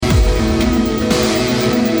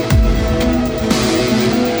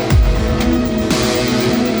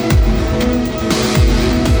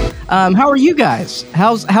How are you guys?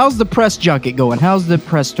 How's the press junket going? How's the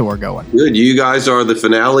press tour going? Good. You guys are the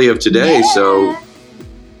finale of today, so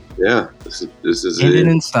yeah, this is ended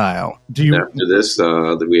in style. After this,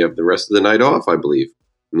 we have the rest of the night off, I believe,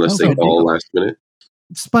 unless they call last minute.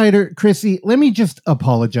 Spider, Krsy, let me just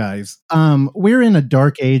apologize. We're in a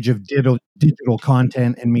dark age of digital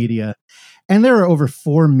content and media, and there are over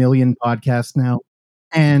 4 million podcasts now.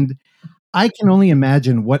 And I can only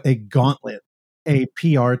imagine what a gauntlet a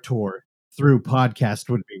PR tour through podcast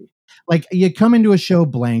would be. Like, you come into a show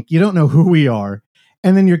blank, you don't know who we are,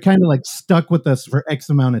 and then you're kind of like stuck with us for X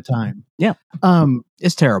amount of time. Yeah.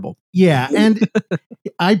 It's terrible. Yeah. And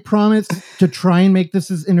I promise to try and make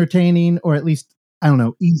this as entertaining, or at least, I don't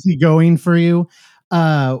know, easygoing for you.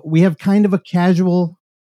 We have kind of a casual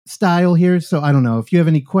style here. So I don't know if you have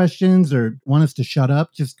any questions or want us to shut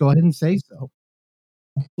up, just go ahead and say so.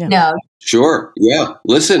 Yeah. No. Sure. Yeah.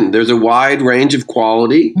 Listen, there's a wide range of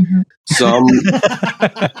quality. Mm-hmm. Some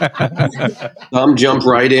jump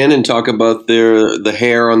right in and talk about the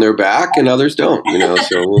hair on their back, and others don't.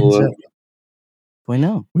 So we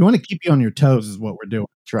know. We want to keep you on your toes, is what we're doing.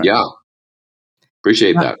 Right. Yeah.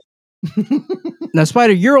 Appreciate that. Now,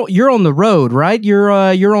 Spider, you're on the road, right? You're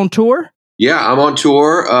on tour? Yeah, I'm on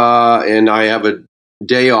tour, and I have a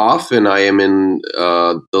day off, and I am in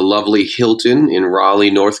the lovely Hilton in Raleigh,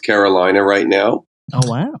 North Carolina right now. Oh,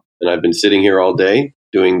 wow. And I've been sitting here all day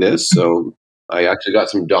doing this, so I actually got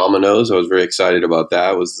some Dominoes. I was very excited about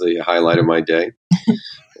that. It was the highlight of my day.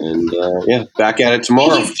 And back at it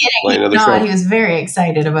tomorrow. He's kidding. He was very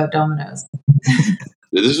excited about Dominoes.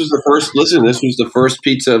 This was the first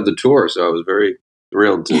pizza of the tour, so I was very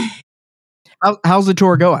thrilled to. How's the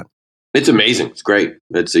tour going? It's amazing. It's great.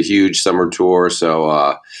 It's a huge summer tour,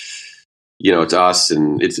 so it's us,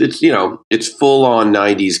 and it's full on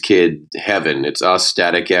 '90s kid heaven. It's us,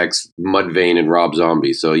 Static X, Mudvayne, and Rob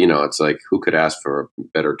Zombie. So it's like, who could ask for a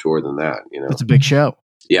better tour than that? It's a big show.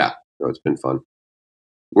 Yeah, so it's been fun.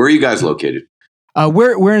 Where are you guys located?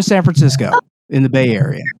 We're in San Francisco, in the Bay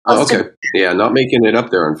Area. Oh, okay. Yeah, not making it up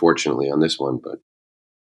there, unfortunately, on this one, but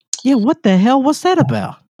yeah, what the hell? What's that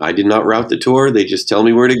about? I did not route the tour. They just tell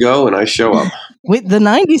me where to go, and I show up. Wait, the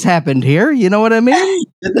 90s happened here. You know what I mean?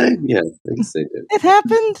 Did they? Yeah, I guess they did. It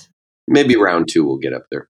happened. Maybe round 2 we'll get up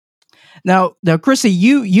there. Now, Krsy,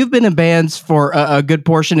 you've been in bands for a good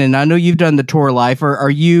portion, and I know you've done the tour life. Are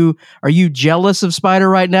you jealous of Spider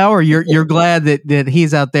right now, or you're glad that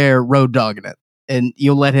he's out there road dogging it, and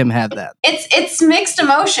you'll let him have that? It's mixed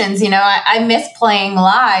emotions. I miss playing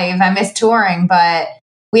live. I miss touring, but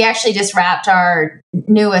we actually just wrapped our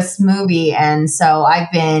newest movie, and so I've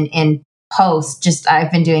been in post. I've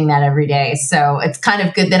been doing that every day, so it's kind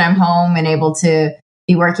of good that I'm home and able to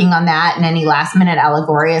be working on that and any last minute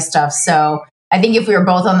Allegoria stuff. So I think if we were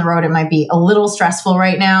both on the road, it might be a little stressful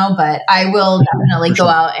right now, but I will definitely go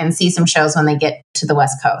out and see some shows when they get to the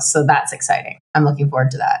West Coast. So that's exciting. I'm looking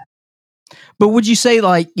forward to that. But would you say,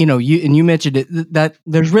 you mentioned it, that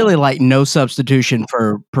there's really no substitution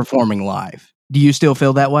for performing live? Do you still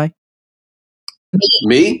feel that way?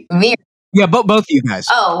 Me? Yeah, both of you guys.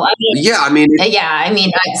 Oh,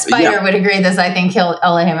 Spider would agree with this. I think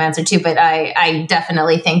I'll let him answer too, but I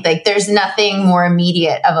definitely think there's nothing more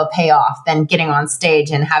immediate of a payoff than getting on stage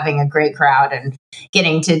and having a great crowd and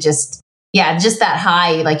getting to just that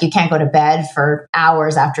high. You can't go to bed for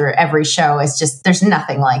hours after every show. It's just, there's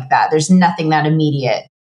nothing like that. There's nothing that immediate.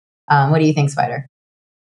 What do you think, Spider?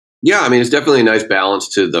 Yeah, it's definitely a nice balance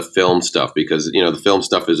to the film stuff, because, the film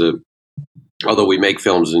stuff is although we make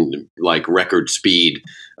films in record speed,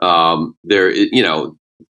 they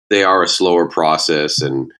are a slower process.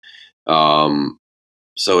 And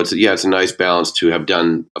so it's a nice balance to have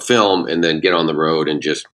done a film and then get on the road and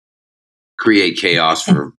just create chaos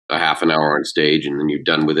for a half an hour on stage, and then you're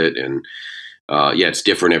done with it. And it's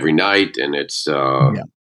different every night, and it's So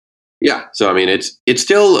it's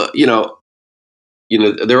still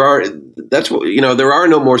there are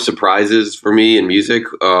no more surprises for me in music,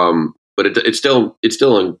 but it's still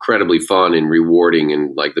incredibly fun and rewarding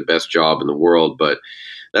and the best job in the world. But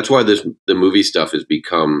that's why the movie stuff has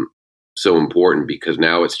become so important, because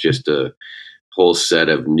now it's just a whole set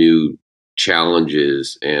of new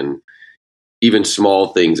challenges, and even small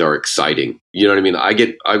things are exciting. You know what I mean?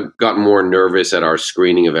 I got more nervous at our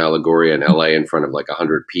screening of Allegoria in LA in front of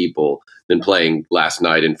 100 people than playing last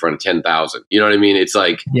night in front of 10,000. You know what I mean? It's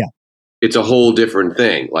it's a whole different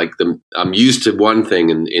thing. I'm used to one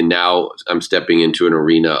thing, and now I'm stepping into an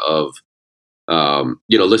arena of,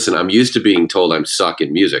 listen, I'm used to being told I'm suck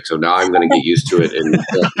in music, so now I'm going to get used to it.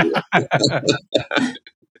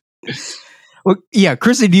 Well, yeah,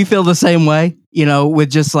 Krsy, do you feel the same way? With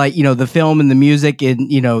just like the film and the music and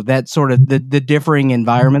that sort of the differing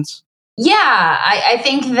environments. Yeah, I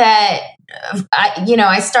think that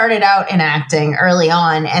I started out in acting early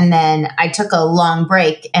on, and then I took a long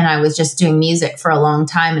break, and I was just doing music for a long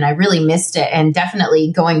time, and I really missed it. And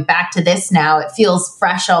definitely going back to this now, it feels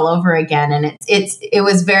fresh all over again, and it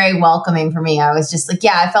was very welcoming for me. I was just like,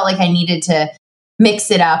 yeah, I felt like I needed to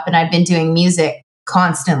mix it up, and I've been doing music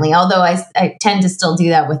constantly, although I tend to still do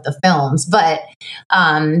that with the films, but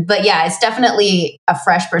yeah, it's definitely a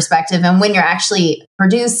fresh perspective. And when you're actually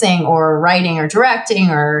producing or writing or directing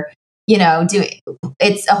or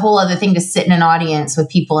it's a whole other thing to sit in an audience with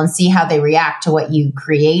people and see how they react to what you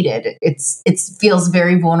created. It feels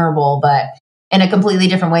very vulnerable, but in a completely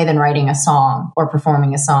different way than writing a song or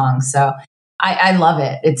performing a song. So I love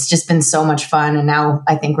it. It's just been so much fun, and now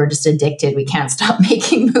I think we're just addicted. We can't stop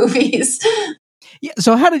making movies. Yeah.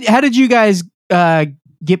 So how did you guys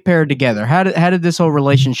get paired together? How did this whole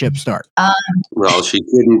relationship start? Well, she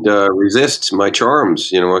couldn't resist my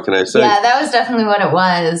charms. What can I say? Yeah, that was definitely what it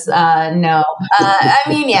was. No, I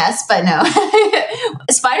mean yes, but no.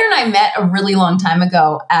 Spider and I met a really long time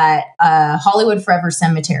ago at Hollywood Forever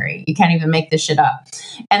Cemetery. You can't even make this shit up.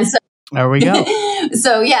 And so there we go.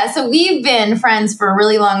 So we've been friends for a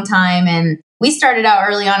really long time, and we started out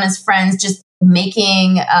early on as friends, just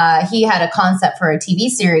making he had a concept for a TV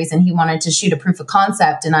series, and he wanted to shoot a proof of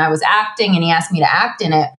concept, and I was acting, and he asked me to act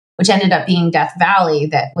in it, which ended up being Death Valley,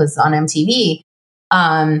 that was on MTV.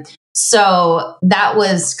 So that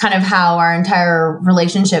was kind of how our entire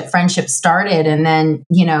friendship started. And then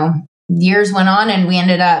years went on, and we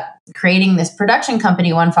ended up creating this production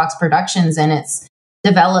company, One Fox Productions, and it's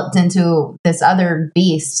developed into this other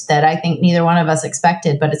beast that I think neither one of us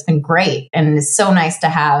expected, but it's been great. And it's so nice to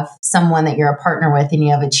have someone that you're a partner with and you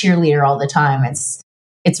have a cheerleader all the time.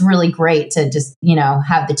 It's really great to just,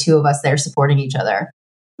 have the two of us there supporting each other.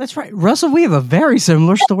 That's right. Russell, we have a very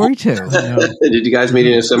similar story too. Did you guys meet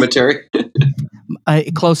in a cemetery?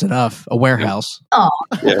 Close enough. A warehouse. Oh,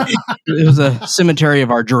 yeah. It was a cemetery of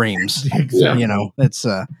our dreams. Exactly. It's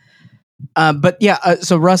but yeah,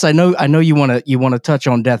 so Russ, I know you want to touch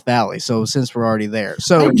on Death Valley. So since we're already there,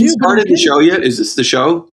 so have you started the show yet? Is this the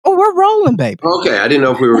show? Oh, we're rolling, baby. Okay, I didn't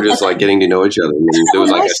know if we were just like getting to know each other. There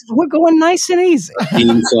was we're going nice and easy.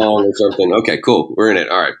 Theme song or something. Okay, cool. We're in it.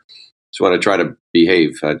 All right. Just want to try to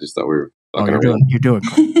behave. I just thought we were. You're doing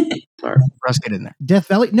great. All right, Russ, get in there. Death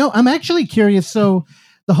Valley. No, I'm actually curious. So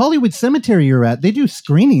the Hollywood Cemetery you're at, they do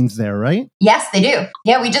screenings there, right? Yes, they do.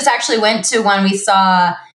 Yeah, we just actually went to one. We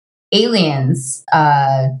saw Aliens,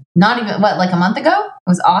 not even like a month ago. It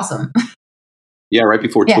was awesome. Yeah, right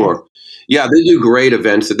before tour. Yeah, they do great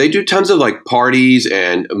events. They do tons of like parties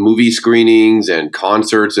and movie screenings and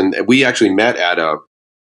concerts. And we actually met at a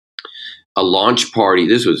launch party.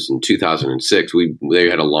 This was in 2006. They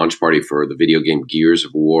had a launch party for the video game Gears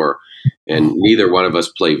of War, and neither one of us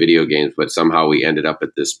play video games, but somehow we ended up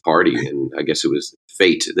at this party, and I guess it was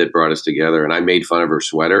fate that brought us together. And I made fun of her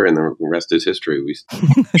sweater, and the rest is history. We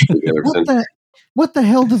together since. What the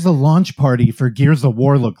hell does a launch party for Gears of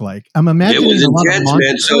War look like? I'm imagining it was intense,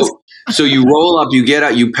 man. So you roll up, you get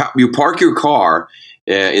out, you park your car.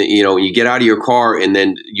 You get out of your car, and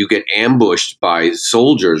then you get ambushed by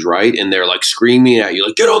soldiers, right? And they're like screaming at you,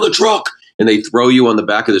 like, "Get on the truck!" And they throw you on the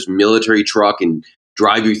back of this military truck and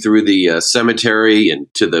drive you through the cemetery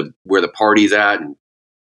and to where the party's at. And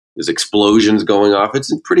there's explosions going off.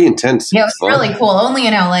 It's pretty intense. Yeah, it's really cool. Only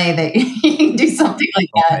in LA that you can do something like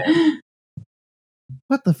that.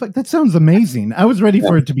 What the fuck? That sounds amazing. I was ready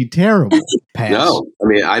for it to be terrible. Pass. No, I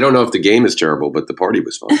mean, I don't know if the game is terrible, but the party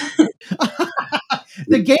was fun.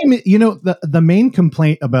 The game, the main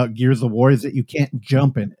complaint about Gears of War is that you can't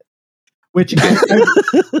jump in it, which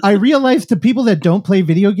I realize to people that don't play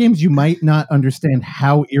video games, you might not understand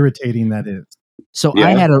how irritating that is. So yeah.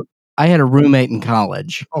 I had a roommate in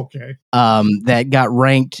college. Okay. That got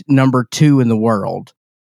ranked number 2 in the world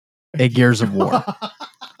at Gears of War.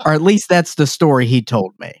 Or at least that's the story he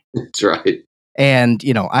told me. That's right. And,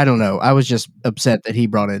 I don't know. I was just upset that he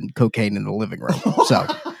brought in cocaine in the living room. So,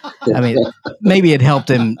 I mean, maybe it helped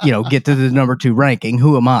him, get to the number 2 ranking.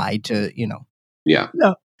 Who am I to, yeah,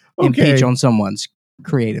 no. Okay. Impeach on someone's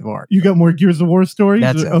creative art? You got more Gears of War stories?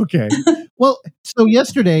 That's it. Okay. Well, so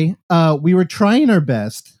yesterday we were trying our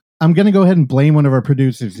best. I'm going to go ahead and blame one of our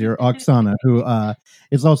producers here, Oksana, who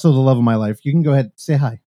is also the love of my life. You can go ahead, say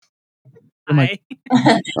hi. Hi.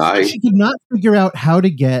 Hi. She could not figure out how to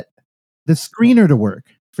get the screener to work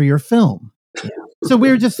for your film. So we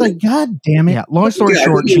were just like, God damn it. Yeah, long story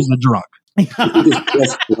short, she's a drunk. You just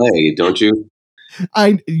press play, don't you?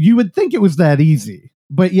 You would think it was that easy.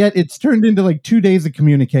 but yet it's turned into like 2 days of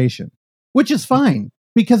communication, which is fine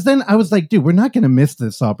because then I was like, dude, we're not going to miss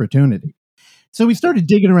this opportunity. So we started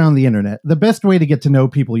digging around the internet, the best way to get to know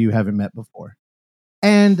people you haven't met before.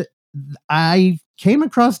 And I came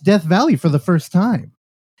across Death Valley for the first time.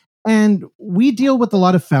 And we deal with a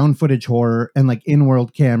lot of found footage horror and like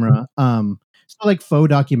in-world camera, so like faux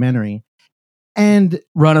documentary. And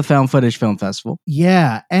Run a found footage film festival.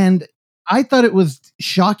 yeah, and I thought it was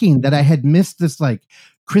shocking that I had missed this like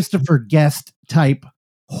Christopher Guest type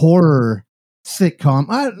horror sitcom.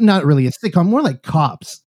 Not really a sitcom, more like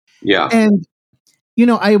Cops. Yeah. And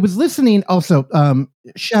I was listening also,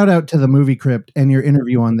 shout out to the Movie Crypt and your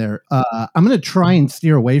interview on there. I'm going to try and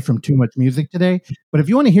steer away from too much music today, but if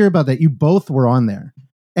you want to hear about that, you both were on there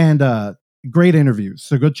and great interviews.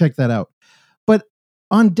 So go check that out. But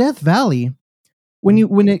on Death Valley,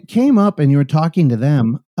 when it came up and you were talking to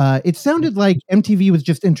them, it sounded like MTV was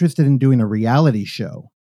just interested in doing a reality show.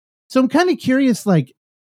 So I'm kind of curious, like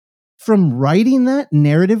from writing that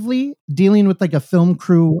narratively, dealing with like a film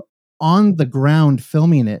crew on the ground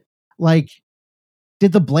filming it, like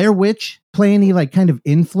did the Blair Witch play any like kind of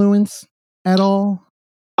influence at all?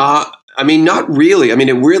 I mean, not really. I mean,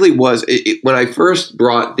 it really was when I first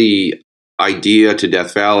brought the idea to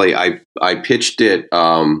Death Valley, I pitched it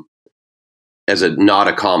as not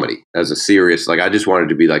a comedy, as a serious, like I just wanted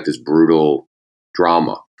to be like this brutal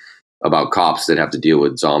drama about cops that have to deal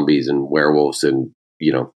with zombies and werewolves and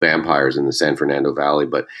vampires in the San Fernando Valley.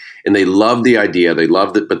 And they loved the idea, they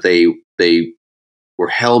loved it, but they were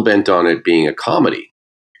hell bent on it being a comedy.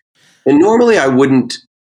 And normally I wouldn't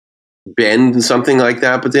bend something like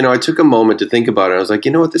that, but I took a moment to think about it. I was like,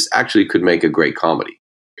 you know what, this actually could make a great comedy.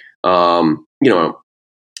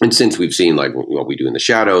 And since we've seen like what we do in the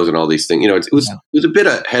shadows and all these things, it was a bit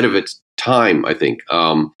ahead of its time, I think.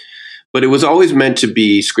 But it was always meant to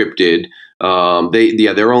be scripted.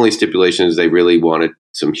 Their only stipulation is they really wanted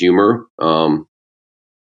some humor.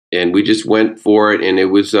 And we just went for it, and it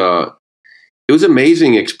was an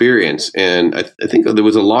amazing experience. And I think there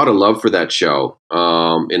was a lot of love for that show.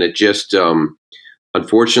 And it just,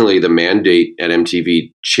 unfortunately, the mandate at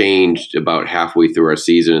MTV changed about halfway through our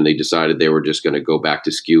season, and they decided they were just going to go back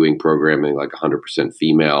to skewing programming like 100%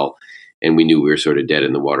 female. And we knew we were sort of dead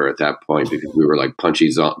in the water at that point because we were like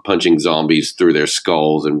punching zombies through their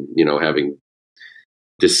skulls and, having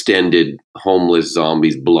distended homeless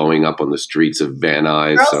zombies blowing up on the streets of Van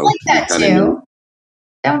Nuys. Girls So like that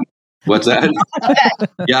too. What's that?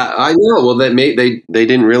 Yeah, I know. Well, they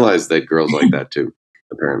didn't realize that girls like that too,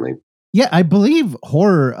 apparently. Yeah, I believe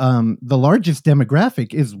horror, the largest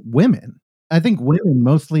demographic is women. I think women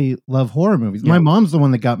mostly love horror movies. Yeah. My mom's the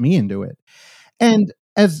one that got me into it. And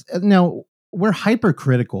now we're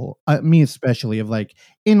hypercritical, me especially, of like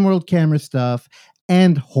in-world camera stuff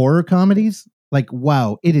and horror comedies. Like,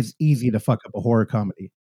 wow, it is easy to fuck up a horror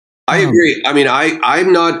comedy. I agree. I mean,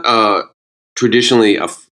 I'm not traditionally a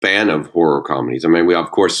fan of horror comedies. I mean,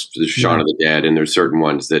 of course, there's Shaun of the Dead, and there's certain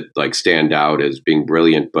ones that like stand out as being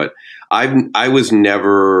brilliant. But I was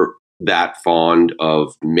never that fond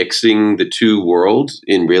of mixing the two worlds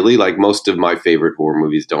in really, like most of my favorite horror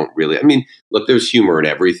movies don't really. I mean, look, there's humor in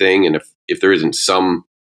everything. And if there isn't some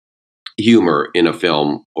humor in a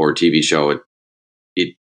film or a TV show, it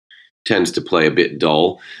tends to play a bit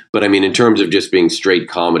dull. But I mean, in terms of just being straight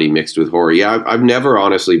comedy mixed with horror, yeah, I've never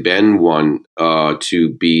honestly been one to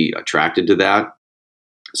be attracted to that.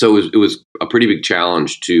 So it was a pretty big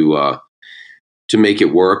challenge to make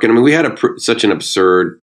it work. And I mean, we had such an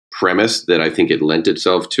absurd premise that I think it lent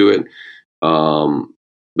itself to it.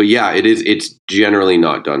 But yeah, it's generally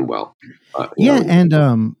not done well.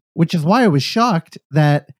 And which is why I was shocked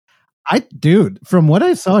that from what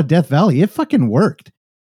I saw at Death Valley, it fucking worked.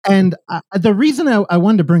 And the reason I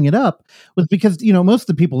wanted to bring it up was because, most of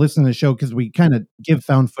the people listen to the show because we kind of give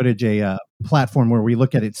found footage a platform where we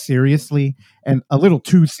look at it seriously and a little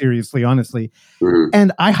too seriously, honestly. Mm-hmm.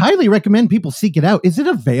 And I highly recommend people seek it out. Is it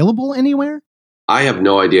available anywhere? I have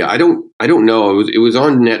no idea. I don't know. It was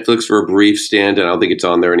on Netflix for a brief stint, and I don't think it's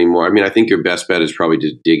on there anymore. I mean, I think your best bet is probably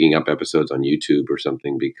just digging up episodes on YouTube or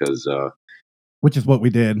something because, which is what we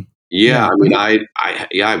did. Yeah, I mean, I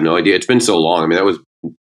have no idea. It's been so long. I mean,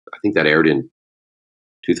 I think that aired in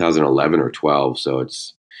 2011 or 12. So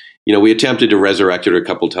it's, we attempted to resurrect it a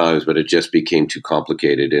couple times, but it just became too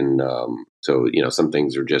complicated. And so, some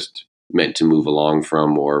things are just meant to move along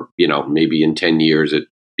from, or, maybe in 10 years it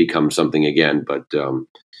becomes something again. But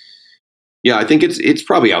yeah, I think it's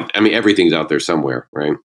probably out. I mean, everything's out there somewhere,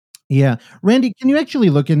 right? Yeah. Randy, can you actually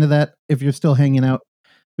look into that if you're still hanging out?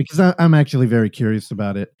 Because I'm actually very curious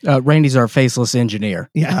about it. Randy's our faceless engineer,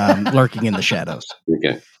 lurking in the shadows.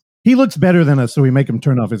 Okay. He looks better than us, so we make him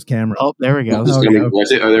turn off his camera. Oh, there we go.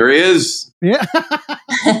 Okay. Oh, there he is. Yeah.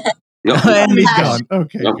 No. And he's gone.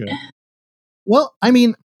 Okay, No. good. Well, I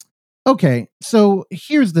mean, okay, so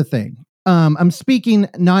here's the thing. I'm speaking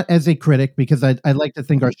not as a critic because I like to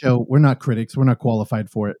think our show, we're not critics. We're not qualified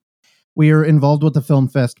for it. We are involved with the film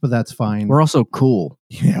fest, but that's fine. We're also cool.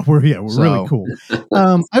 Yeah, we're really cool.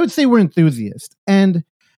 I would say we're enthusiasts. And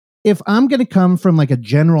if I'm going to come from like a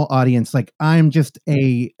general audience, like I'm just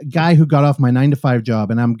a guy who got off my 9-to-5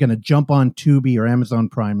 job and I'm going to jump on Tubi or Amazon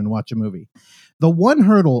Prime and watch a movie. The one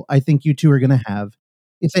hurdle I think you two are going to have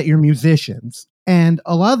is that you're musicians. And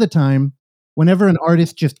a lot of the time, whenever an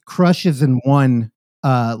artist just crushes in one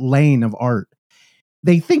lane of art,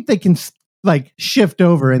 they think they can like shift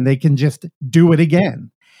over and they can just do it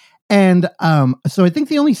again. And so I think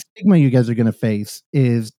the only stigma you guys are going to face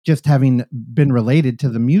is just having been related to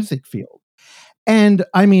the music field. And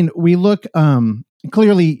I mean, we look,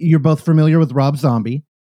 clearly you're both familiar with Rob Zombie,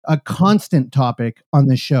 a constant topic on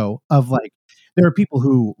the show of like, there are people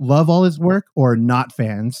who love all his work or not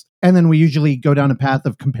fans. And then we usually go down a path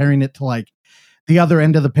of comparing it to like the other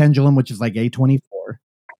end of the pendulum, which is like A24.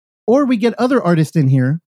 Or we get other artists in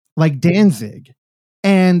here like Danzig.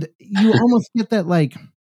 And you almost get that like,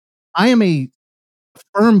 I am a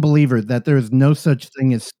firm believer that there is no such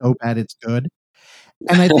thing as so bad it's good.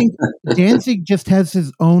 And I think Danzig just has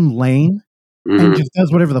his own lane and just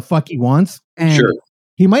does whatever the fuck he wants. And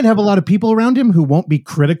he might have a lot of people around him who won't be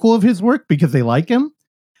critical of his work because they like him.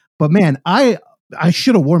 But man, I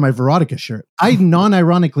should have worn my Veronica shirt. I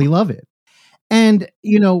non-ironically love it. And,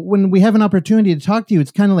 you know, when we have an opportunity to talk to you,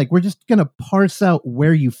 it's kind of like, we're just going to parse out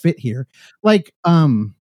where you fit here. Like,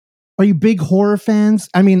 are you big horror fans?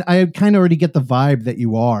 I mean, I kind of already get the vibe that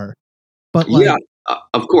you are, but like, yeah,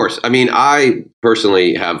 of course. I mean, I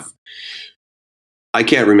personally I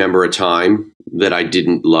can't remember a time that I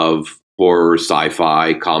didn't love horror,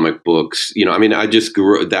 sci-fi, comic books. You know, I mean, I just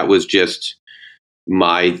grew, that was just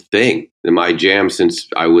my thing, my jam since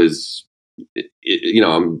I was, you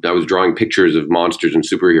know, I was drawing pictures of monsters and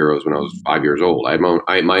superheroes when I was 5 years old. I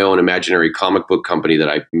had my own imaginary comic book company that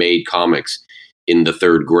I made comics in the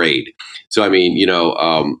third grade. So, I mean, you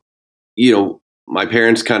know, my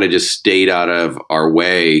parents kind of just stayed out of our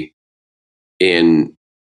way and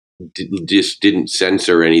just didn't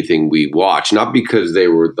censor anything we watched. Not because they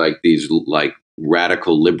were like these like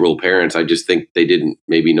radical liberal parents. I just think they didn't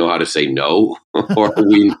maybe know how to say no, or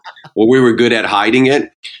we were good at hiding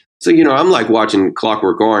it. So, you know, I'm like watching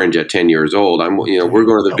Clockwork Orange at 10 years old. We're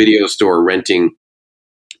going to the video store renting,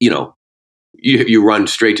 you know, you run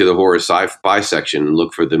straight to the horror sci-fi section and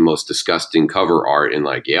look for the most disgusting cover art and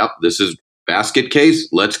like, yep, this is Basket Case.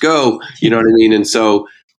 Let's go. You know what I mean? And so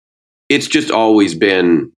it's just always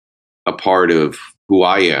been a part of who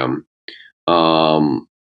I am.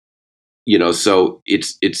 You know, so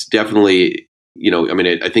it's definitely, you know, I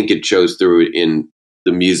mean, I think it shows through in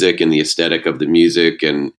the music and the aesthetic of the music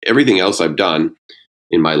and everything else I've done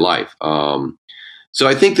in my life. So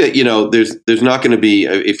I think that, you know, there's not going to be,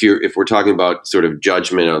 if we're talking about sort of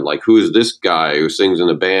judgment on like, who is this guy who sings in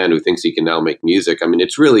a band who thinks he can now make music? I mean,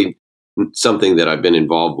 it's really something that I've been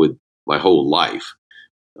involved with my whole life.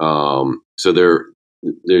 So there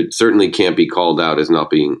certainly can't be called out as not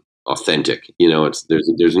being authentic. You know,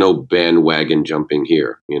 there's no bandwagon jumping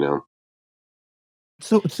here, you know?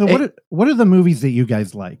 So what are the movies that you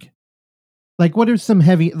guys like? Like, what are some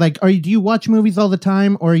heavy, like, do you watch movies all the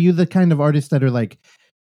time, or are you the kind of artist that are like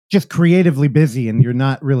just creatively busy and you're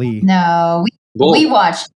not really? No, we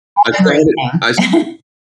watch everything.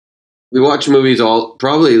 We watch movies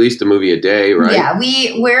probably at least a movie a day, right? Yeah,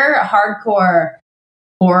 we're hardcore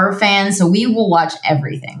horror fans, so we will watch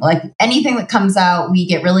everything. Like anything that comes out, we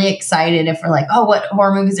get really excited if we're like, oh, what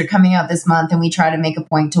horror movies are coming out this month, and we try to make a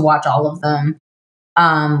point to watch all of them.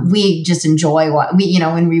 We just enjoy when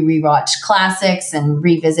we rewatch classics and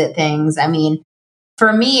revisit things. I mean,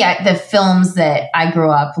 for me, the films that I grew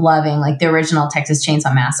up loving, like the original Texas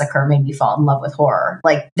Chainsaw Massacre, made me fall in love with horror.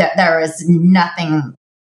 Like there is nothing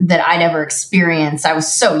that I'd ever experienced. I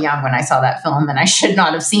was so young when I saw that film, and I should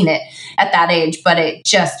not have seen it at that age, but it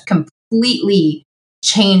just completely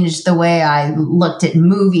changed the way I looked at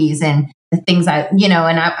movies and the things and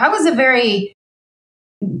I was a very,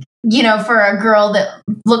 for a girl that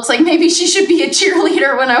looks like maybe she should be a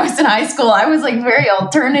cheerleader when I was in high school, I was like very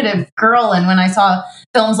alternative girl. And when I saw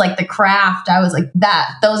films like The Craft, I was like,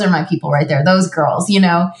 those are my people right there, those girls,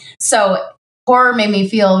 So horror made me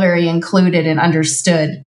feel very included and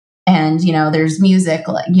understood. And, there's music,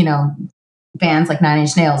 like, bands like Nine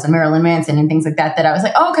Inch Nails and Marilyn Manson and things like that I was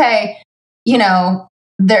like, okay,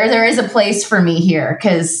 there is a place for me here.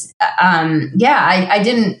 Cause, I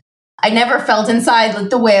didn't I never felt inside like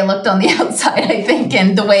the way I looked on the outside, I think,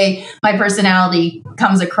 and the way my personality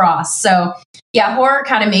comes across. So yeah, horror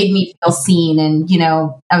kind of made me feel seen. And,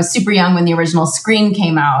 I was super young when the original Scream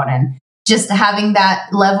came out, and just having that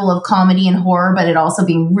level of comedy and horror, but it also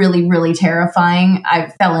being really, really terrifying.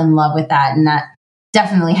 I fell in love with that. And that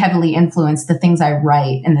definitely heavily influenced the things I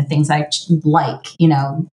write and the things I like,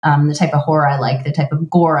 the type of horror I like, the type of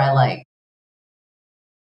gore I like.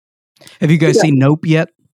 Have you guys seen Nope yet?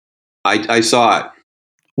 I saw it.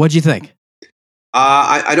 What'd you think?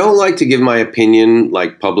 I don't like to give my opinion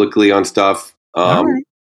like publicly on stuff. All right.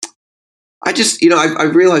 I just,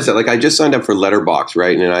 I've realized that, like, I just signed up for Letterboxd,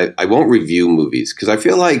 right? And I won't review movies because I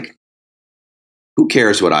feel like, who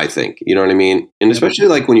cares what I think? You know what I mean? And especially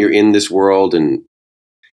like when you're in this world.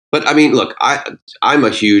 But I mean, look, I'm a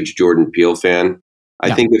huge Jordan Peele fan.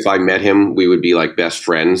 I think if I met him, we would be like best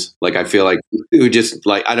friends. Like, I feel like we would just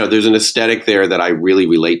like, I don't know, there's an aesthetic there that I really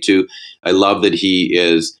relate to. I love that he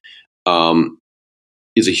is a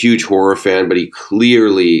huge horror fan, but he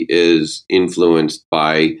clearly is influenced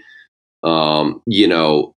by, a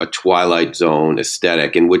Twilight Zone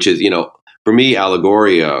aesthetic, and which is, for me,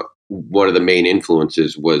 Allegoria, one of the main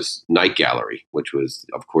influences was Night Gallery, which was,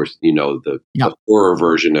 of course, the horror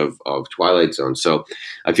version of Twilight Zone. So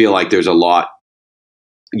I feel like there's a lot,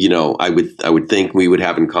 I would think we would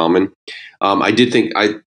have in common. I did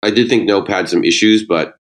think Nope had some issues,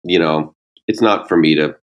 but it's not for me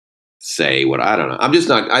to say what I don't know. I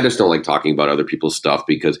just don't like talking about other people's stuff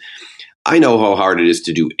because I know how hard it is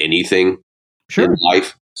to do anything in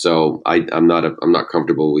life. So I'm not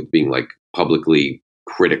comfortable with being like publicly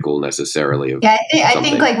critical necessarily. I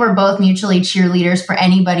think like we're both mutually cheerleaders for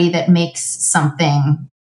anybody that makes something,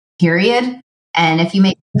 period. And if you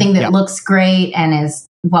make something that looks great and is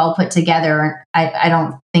well put together, I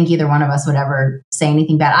don't think either one of us would ever say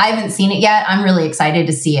anything bad. I haven't seen it yet. I'm really excited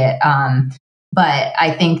to see it. But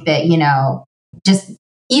I think that, just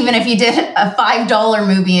even if you did a $5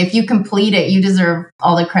 movie, if you complete it, you deserve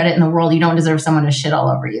all the credit in the world. You don't deserve someone to shit all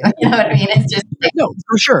over you. You know what I mean? It's just like, no,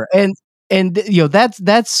 for sure. And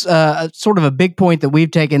that's sort of a big point that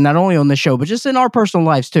we've taken not only on the show but just in our personal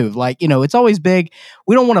lives too. Like, it's always big.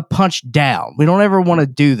 We don't want to punch down. We don't ever want to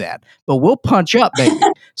do that, but we'll punch up, baby.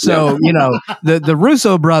 So the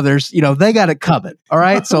Russo brothers, they got it coming. All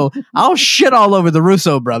right, so I'll shit all over the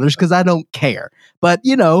Russo brothers because I don't care. But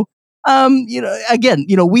again,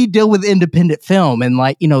 we deal with independent film, and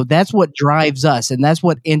that's what drives us, and that's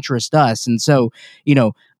what interests us, and so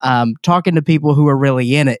talking to people who are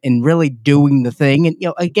really in it and really doing the thing. And,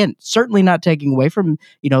 again, certainly not taking away from,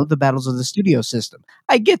 the battles of the studio system.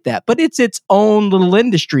 I get that, but it's its own little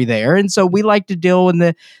industry there. And so we like to deal in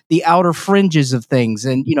the outer fringes of things.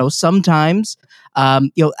 And, sometimes,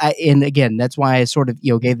 and again, that's why I sort of,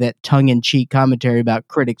 gave that tongue in cheek commentary about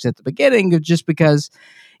critics at the beginning, just because,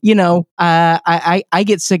 I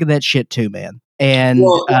get sick of that shit too, man. And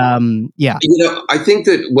I think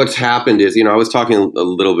that what's happened is, I was talking a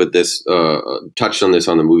little bit touched on this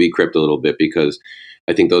on the Movie Crypt a little bit, because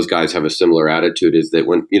I think those guys have a similar attitude, is that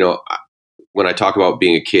when I talk about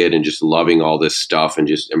being a kid and just loving all this stuff and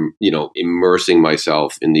just, immersing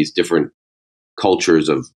myself in these different cultures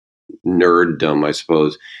of nerddom, I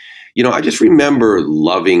suppose, I just remember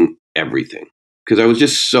loving everything because I was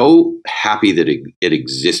just so happy that it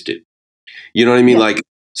existed. You know what I mean? Yeah. Like,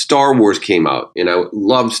 Star Wars came out, and I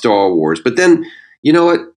loved Star Wars. But then, you know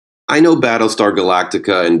what? I know Battlestar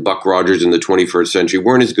Galactica and Buck Rogers in the 21st Century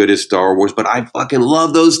weren't as good as Star Wars, but I fucking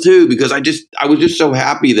love those too, because I was just so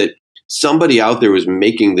happy that somebody out there was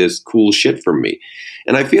making this cool shit for me.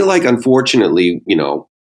 And I feel like, unfortunately,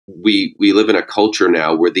 we live in a culture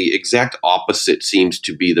now where the exact opposite seems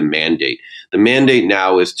to be the mandate. The mandate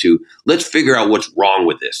now is to, let's figure out what's wrong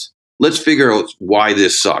with this. Let's figure out why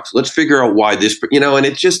this sucks. Let's figure out why this, and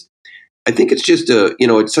it's just, I think it's just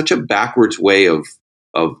it's such a backwards way of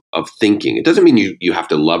thinking. It doesn't mean you have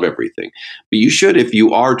to love everything, but you should, if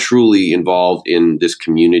you are truly involved in this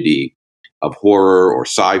community of horror or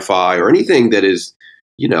sci-fi or anything that is,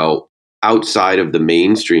 outside of the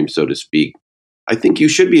mainstream, so to speak. I think you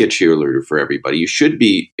should be a cheerleader for everybody. You should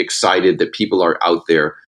be excited that people are out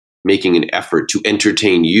there making an effort to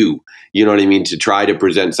entertain you. You know what I mean? To try to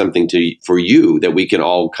present something for you that we can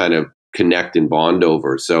all kind of connect and bond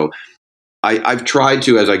over. So I've tried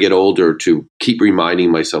to, as I get older, to keep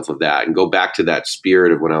reminding myself of that and go back to that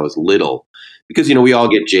spirit of when I was little. Because, we all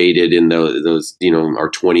get jaded in those,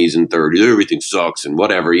 our 20s and 30s. Everything sucks and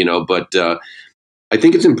whatever, but I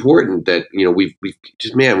think it's important that,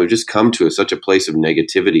 we've just come to such a place of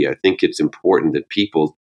negativity. I think it's important that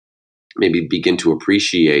people maybe begin to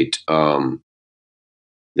appreciate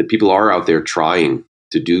that people are out there trying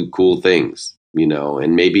to do cool things,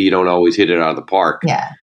 and maybe you don't always hit it out of the park.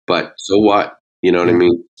 Yeah. But so what? You know what I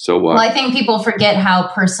mean? So what? Well, I think people forget how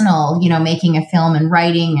personal, making a film and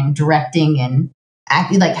writing and directing and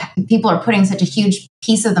acting, like people are putting such a huge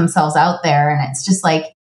piece of themselves out there. And it's just like,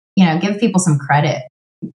 give people some credit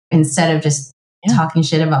instead of just talking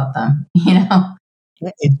shit about them,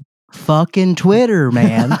 It's fucking Twitter,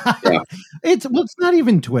 man. Yeah. It's not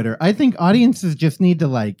even Twitter. I think audiences just need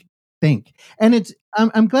to think. And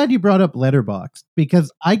I'm glad you brought up Letterboxd,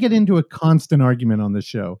 because I get into a constant argument on this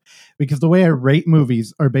show because the way I rate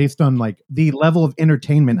movies are based on the level of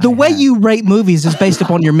entertainment. The way you rate movies is based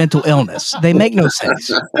upon your mental illness. They make no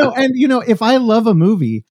sense. No, and if I love a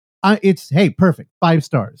movie, it's, hey, perfect, 5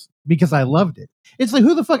 stars because I loved it. It's like,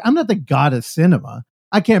 who the fuck? I'm not the god of cinema.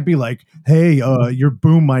 I can't be like, hey, your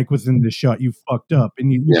boom mic was in the shot, you fucked up,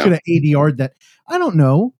 and you should have ADR'd that. I don't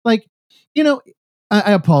know.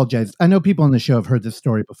 I apologize. I know people on the show have heard this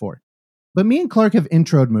story before, but me and Clark have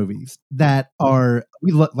introed movies that are,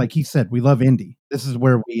 like he said, we love indie. This is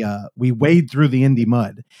where we wade through the indie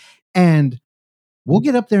mud, and we'll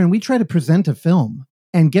get up there and we try to present a film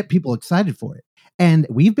and get people excited for it. And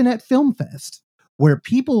we've been at Film Fest where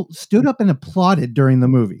people stood up and applauded during the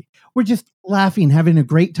movie. We're just laughing, having a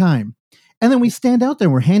great time. And then we stand out there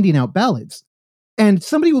and we're handing out ballots. And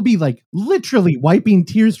somebody will be literally wiping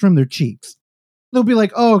tears from their cheeks. They'll be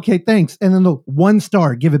like, oh, okay, thanks. And then they'll 1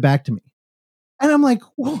 star, give it back to me. And I'm like,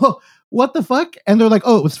 whoa, what the fuck? And they're like,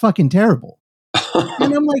 oh, it was fucking terrible.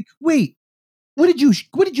 And I'm like, wait, what did you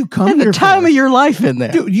come and here the time for? of your life in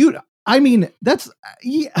there. Dude, that's,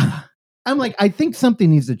 yeah. I'm like, I think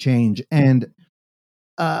something needs to change. And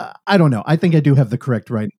I don't know. I think I do have the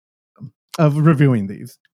correct writing of reviewing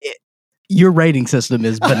these. Your rating system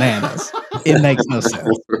is bananas. It makes no sense.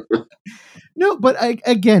 No, but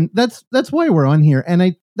again, that's why we're on here.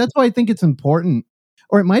 And that's why I think it's important,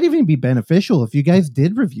 or it might even be beneficial if you guys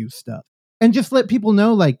did review stuff and just let people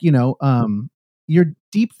know, you're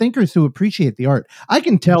deep thinkers who appreciate the art. I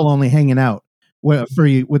can tell only hanging out with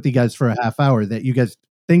you guys for a half hour that you guys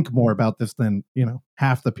think more about this than,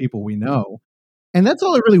 half the people we know. And that's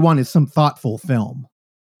all I really want is some thoughtful film.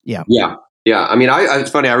 Yeah. Yeah. Yeah. I mean,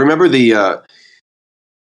 it's funny. I remember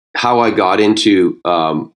how I got into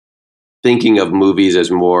thinking of movies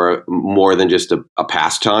as more than just a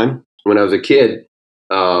pastime. When I was a kid,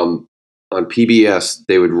 on PBS,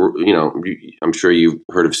 they would, I'm sure you've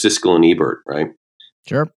heard of Siskel and Ebert, right?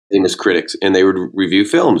 Sure. Famous critics, and they would review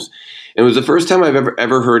films. And it was the first time I've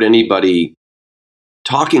ever heard anybody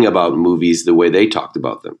talking about movies the way they talked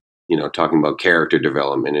about them. Talking about character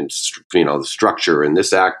development and, the structure, and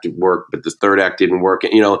this act worked, but this third act didn't work.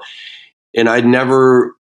 And I'd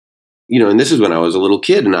never, and this is when I was a little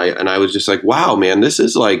kid, and I was just like, wow, man, this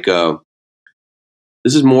is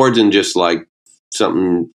this is more than just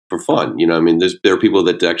something for fun. There are people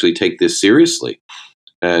that actually take this seriously.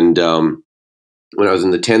 And when I was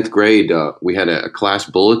in the 10th grade, we had a class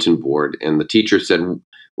bulletin board, and the teacher said,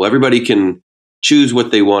 well, everybody can choose what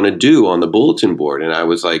they want to do on the bulletin board. And I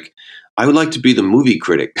was like, I would like to be the movie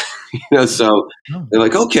critic, so they're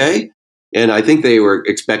like, okay. And I think they were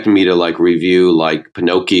expecting me to review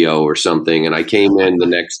Pinocchio or something. And I came in the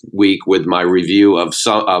next week with my review of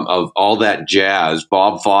All That Jazz,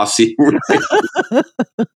 Bob Fosse.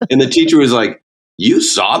 And the teacher was like, you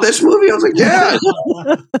saw this movie? I was like, yeah.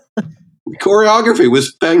 The choreography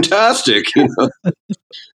was fantastic.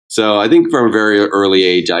 So I think from a very early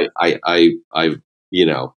age, I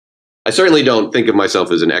certainly don't think of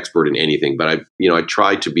myself as an expert in anything, but I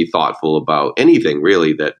try to be thoughtful about anything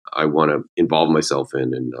really that I want to involve myself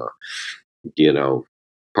in and,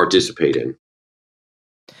 participate in.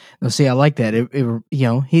 No, see, I like that.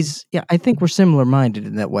 I think we're similar minded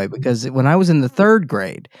in that way, because when I was in the 3rd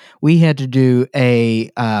grade, we had to do a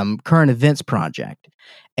current events project.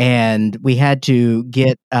 And we had to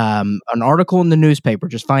get an article in the newspaper,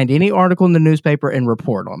 just find any article in the newspaper and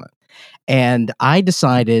report on it. And I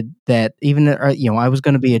decided that even, I was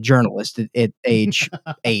going to be a journalist at age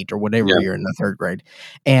 8 or whatever you're in the 3rd grade.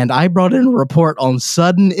 And I brought in a report on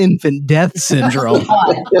sudden infant death syndrome.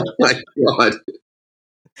 Oh my God.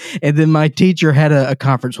 And then my teacher had a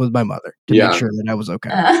conference with my mother to make sure that I was okay.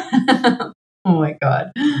 Oh my God.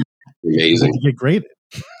 Amazing. Did you get graded?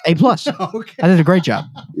 A+. Okay. I did a great job.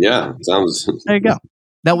 Yeah. Sounds. There you go.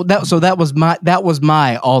 That was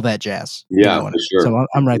my All That Jazz. Yeah, for sure. So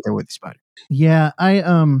I'm right there with you, Spider. Yeah,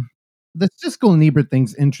 the Siskel and Ebert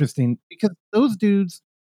thing's interesting because those dudes,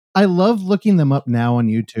 I love looking them up now on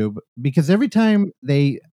YouTube, because every time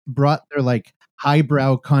they brought their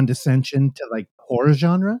highbrow condescension to horror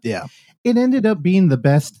genre, yeah, it ended up being the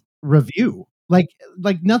best review.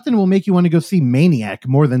 Like nothing will make you want to go see Maniac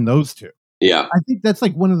more than those two. Yeah. I think that's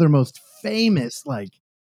like one of their most famous, like,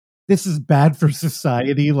 this is bad for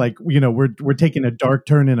society. Like, we're taking a dark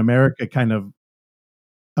turn in America kind of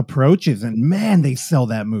approaches, and man, they sell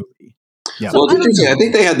that movie. Yeah. Well, it's interesting. I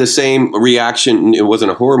think they had the same reaction. It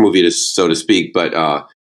wasn't a horror movie, so to speak, but I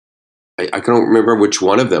can't remember which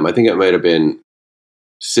one of them. I think it might have been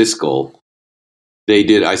Siskel. They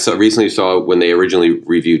did. Recently saw when they originally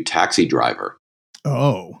reviewed Taxi Driver.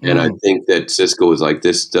 Oh, and I think that Siskel was like,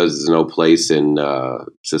 "This does no place in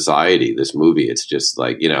society. This movie, it's just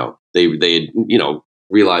like they had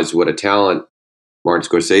realized what a talent Martin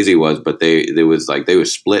Scorsese was, but they were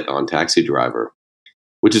split on Taxi Driver,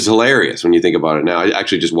 which is hilarious when you think about it now. I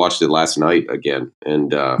actually just watched it last night again,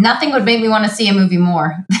 and nothing would make me want to see a movie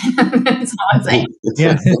more. That's all I'm saying.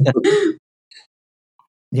 Yeah.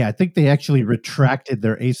 Yeah, I think they actually retracted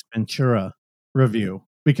their Ace Ventura review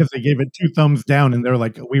because they gave it 2 thumbs down, and they're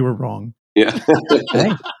like, "We were wrong." Yeah.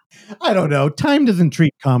 I don't know. Time doesn't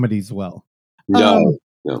treat comedies well. No.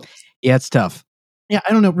 Yeah, it's tough. Yeah,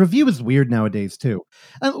 I don't know. Review is weird nowadays too.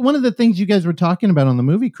 One of the things you guys were talking about on the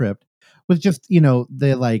Movie Crypt was just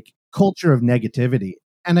the like culture of negativity,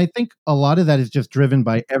 and I think a lot of that is just driven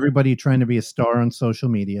by everybody trying to be a star on social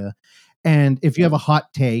media. And if you have a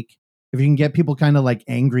hot take, if you can get people kind of like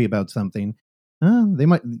angry about something,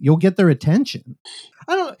 you'll get their attention.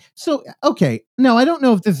 Okay. Now, I don't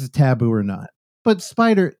know if this is taboo or not, but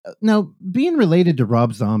Spider, now being related to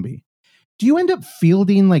Rob Zombie, do you end up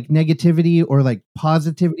fielding like negativity or like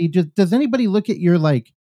positivity? Does anybody look at your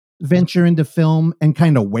like venture into film and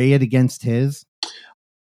kind of weigh it against his?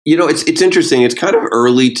 It's interesting. It's kind of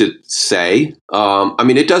early to say. I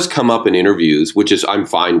mean, it does come up in interviews, which is I'm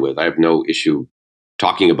fine with. I have no issue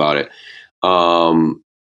talking about it,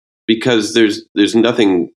 because there's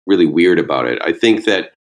nothing really weird about it. I think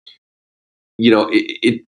that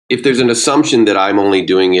if there's an assumption that I'm only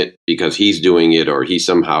doing it because he's doing it or he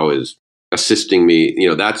somehow is assisting me,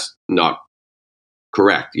 that's not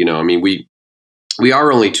correct. I mean, we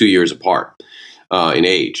are only 2 years apart in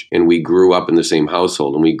age, and we grew up in the same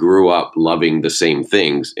household, and we grew up loving the same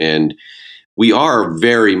things, and we are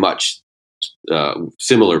very much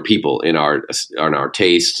similar people in our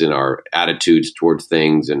tastes and our attitudes towards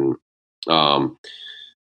things, and but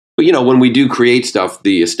when we do create stuff,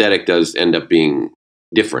 the aesthetic does end up being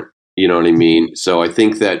different. You know what I mean? So I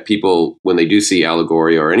think that people, when they do see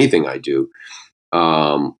Allegoria or anything I do,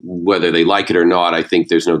 whether they like it or not, I think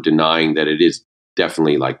there's no denying that it is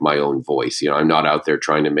definitely like my own voice. I'm not out there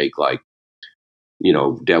trying to make like,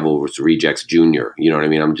 Devil's Rejects Jr. You know what I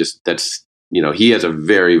mean? He has a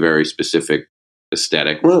very, very specific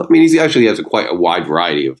aesthetic. Well, I mean, he actually has quite a wide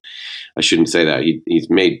variety of, I shouldn't say that. He's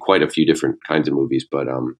made quite a few different kinds of movies, but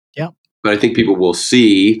but I think people will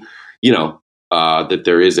see, that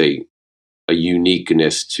there is a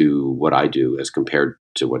uniqueness to what I do as compared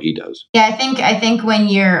to what he does. Yeah, I think when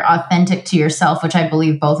you're authentic to yourself, which I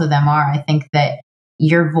believe both of them are, I think that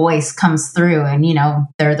your voice comes through, and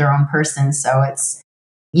they're their own person. So it's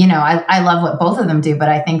I love what both of them do, but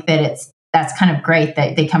I think that that's kind of great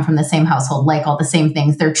that they come from the same household, like all the same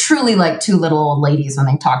things. They're truly like 2 little old ladies when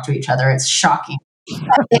they talk to each other. It's shocking.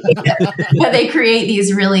 But they create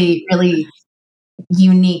these really, really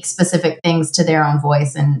unique, specific things to their own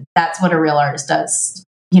voice. And that's what a real artist does,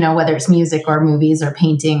 whether it's music or movies or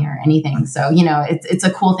painting or anything. So, it's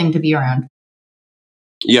a cool thing to be around.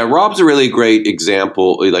 Yeah, Rob's a really great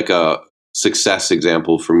example, like a success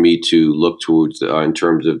example for me to look towards in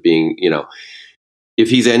terms of being, if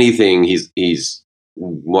he's anything, he's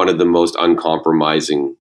one of the most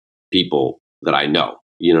uncompromising people that I know.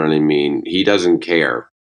 You know what I mean? He doesn't care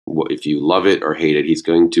if you love it or hate it.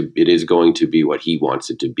 It is going to be what he wants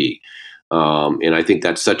it to be. And I think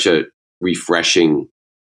that's such a refreshing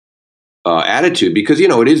attitude, because,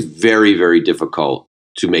 it is very, very difficult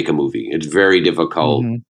to make a movie. It's very difficult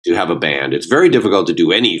to have a band. It's very difficult to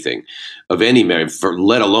do anything of any merit,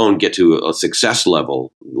 let alone get to a success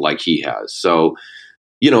level like he has. So,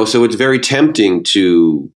 so it's very tempting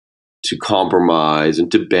to compromise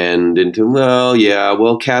and to bend into,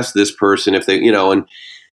 we'll cast this person if they,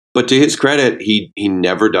 but to his credit, he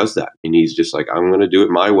never does that. And he's just like, I'm going to do it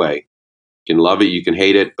my way. You can love it, you can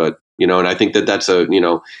hate it, but, and I think that that's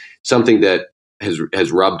something that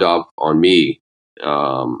has rubbed up on me,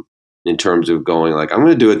 in terms of going like, I'm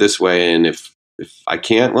going to do it this way. And if I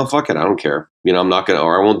can't, well, fuck it. I don't care. I'm not going to,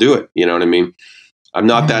 or I won't do it. You know what I mean? I'm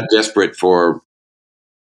not that desperate for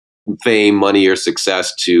fame, money, or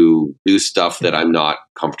success to do stuff that I'm not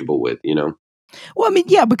comfortable with, Well, I mean,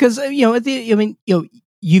 yeah, because,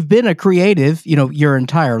 you've been a creative, your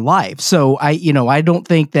entire life. So I don't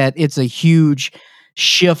think that it's a huge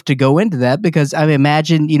shift to go into that, because I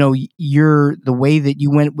imagine, you're the way that you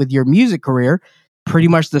went with your music career, pretty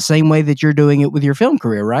much the same way that you're doing it with your film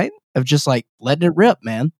career, right? Of just like letting it rip,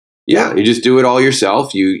 man. Yeah, you just do it all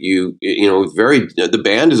yourself. The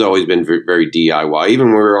band has always been very, very DIY. Even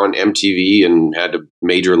when we were on MTV and had a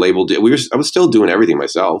major label, I was still doing everything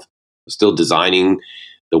myself. Still designing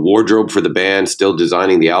the wardrobe for the band, still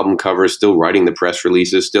designing the album covers, still writing the press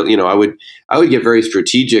releases. Still, I would get very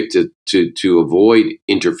strategic to avoid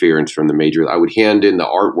interference from the major. I would hand in the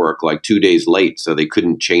artwork like 2 days late so they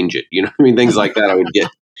couldn't change it. You know what I mean? Things like that I would get.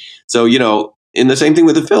 So, and the same thing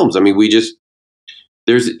with the films. I mean,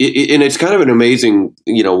 and it's kind of an amazing,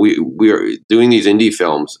 we are doing these indie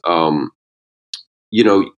films.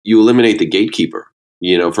 You eliminate the gatekeeper.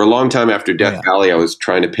 For a long time after Death Valley, I was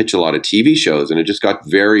trying to pitch a lot of TV shows, and it just got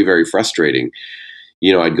very, very frustrating.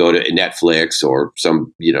 I'd go to Netflix or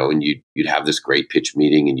some, and you'd have this great pitch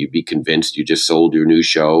meeting, and you'd be convinced you just sold your new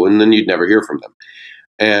show, and then you'd never hear from them.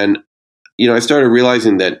 And, I started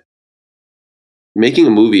realizing that making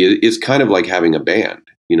a movie is kind of like having a band.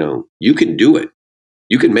 You can do it.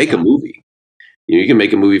 You can make a movie. You can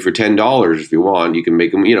make a movie for $10 if you want. You can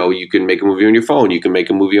make them. You can make a movie on your phone. You can make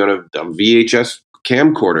a movie on a VHS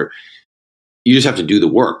camcorder. You just have to do the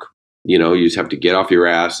work. You just have to get off your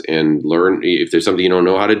ass and learn. If there's something you don't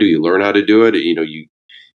know how to do, you learn how to do it.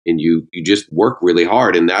 You just work really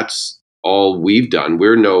hard, and that's all we've done.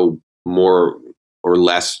 We're no more or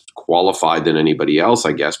less qualified than anybody else,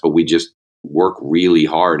 I guess, but we just work really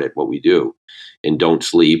hard at what we do and don't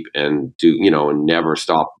sleep and do, and never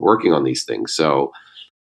stop working on these things. So,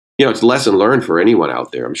 it's a lesson learned for anyone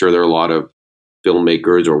out there. I'm sure there are a lot of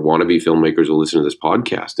filmmakers or wannabe filmmakers who listen to this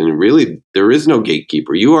podcast, and really there is no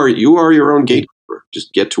gatekeeper. You are your own gatekeeper.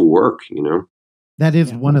 Just get to work, That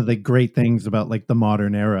is one of the great things about like the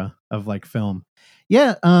modern era of like film.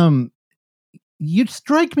 Yeah. You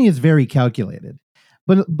strike me as very calculated,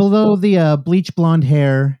 but below the bleach blonde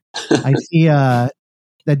hair, I see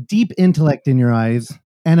that deep intellect in your eyes,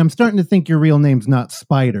 and I'm starting to think your real name's not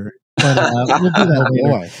Spider, but we'll do that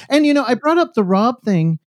later. And I brought up the Rob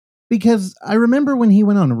thing because I remember when he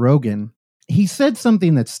went on Rogan, he said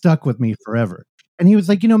something that stuck with me forever. And he was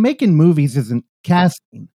like, making movies isn't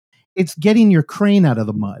casting, it's getting your crane out of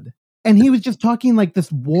the mud. And he was just talking like this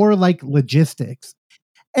warlike logistics.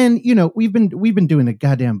 And we've been doing a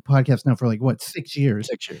goddamn podcast now for like 6 years.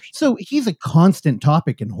 6 years. So he's a constant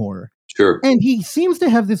topic in horror. Sure. And he seems to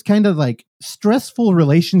have this kind of like stressful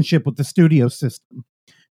relationship with the studio system,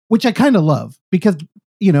 which I kind of love because,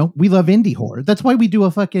 we love indie horror. That's why we do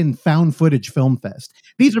a fucking found footage film fest.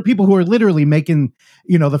 These are people who are literally making,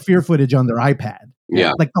 the fear footage on their iPad.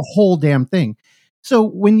 Yeah. Like the whole damn thing. So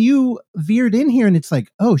when you veered in here and it's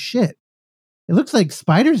like, oh shit, it looks like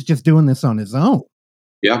Spider's just doing this on his own.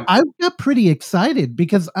 Yeah. I got pretty excited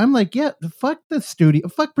because I'm like, yeah, fuck the studio,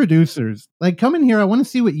 fuck producers. Like, come in here. I want to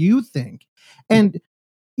see what you think. And,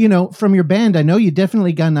 from your band, I know you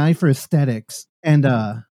definitely got an eye for aesthetics. And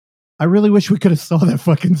I really wish we could have saw that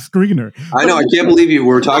fucking screener. I know. I can't believe you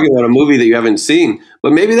were talking about a movie that you haven't seen,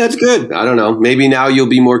 but maybe that's good. I don't know. Maybe now you'll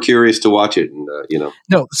be more curious to watch it. And,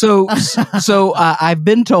 No. So I've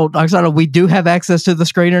been told, Oksana, we do have access to the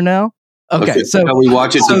screener now. Okay, so can we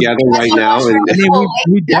watch it together right now?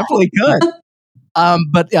 We definitely could.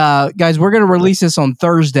 But guys, we're going to release this on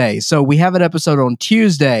Thursday. So we have an episode on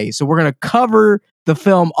Tuesday. So we're going to cover the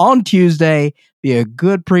film on Tuesday. Be a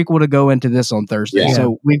good prequel to go into this on Thursday. Yeah.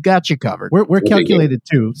 So we've got you covered. We're calculated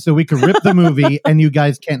too, so we can rip the movie and you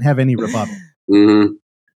guys can't have any rebuttal. Mm-hmm.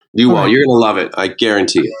 You won't. You're going to love it. I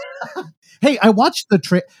guarantee it. Hey, I watched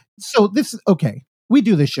the So this, okay, we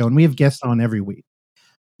do this show and we have guests on every week.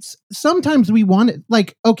 Sometimes we want it,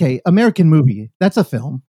 like, okay, American movie, that's a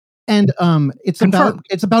film, and it's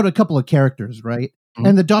about a couple of characters, right? Mm-hmm.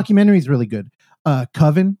 And the documentary is really good.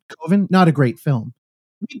 Coven, not a great film.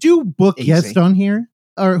 We do book guests on here,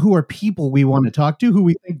 or who are people we want to talk to, who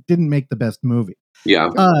we think didn't make the best movie. Yeah,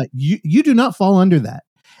 you do not fall under that.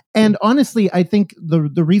 And honestly, I think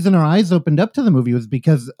the reason our eyes opened up to the movie was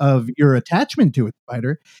because of your attachment to it,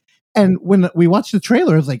 Spider. And when we watched the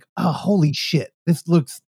trailer, I was like, oh, holy shit, this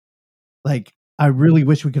looks like, I really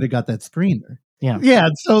wish we could have got that screener. Yeah.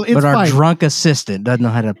 So it's but our fine. Drunk assistant doesn't know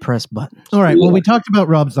how to press buttons. All right. Well, we talked about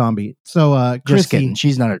Rob Zombie. So, Krsy, just kidding.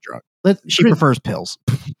 She's not a drunk. She prefers pills.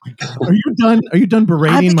 Are you done? Are you done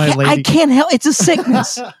berating my lady? I can't help. It's a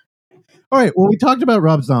sickness. All right. Well, we talked about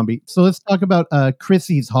Rob Zombie. So let's talk about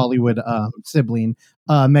Krssy's Hollywood sibling,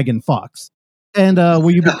 Megan Fox. And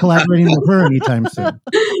will you be collaborating with her anytime soon?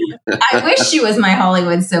 I wish she was my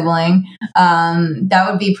Hollywood sibling. That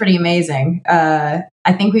would be pretty amazing. I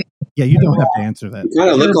think we. Yeah, you don't have to answer that. You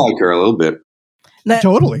kind of look like her a little bit.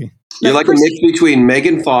 Totally. You're like a mix between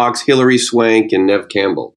Megan Fox, Hilary Swank, and Nev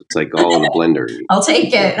Campbell. It's like all in a blender. I'll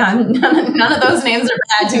take it. None of those names are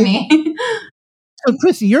bad to me. So,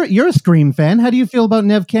 Krsy, you're a Scream fan. How do you feel about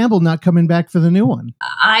Nev Campbell not coming back for the new one?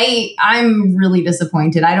 I'm really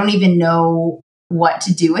disappointed. I don't even know what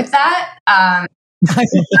to do with that.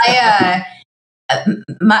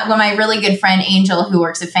 My really good friend Angel, who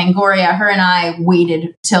works at Fangoria, her and I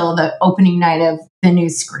waited till the opening night of the new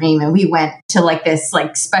Scream, and we went to like this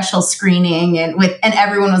like special screening, and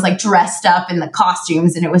everyone was like dressed up in the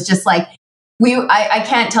costumes, and it was just like. I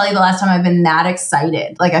can't tell you the last time I've been that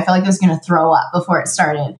excited. Like I felt like I was going to throw up before it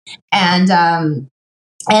started. And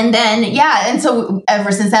then, yeah. And so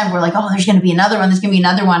ever since then, we're like, oh, there's going to be another one. There's going to be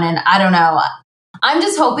another one. And I don't know. I'm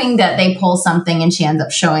just hoping that they pull something and she ends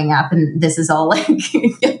up showing up and this is all like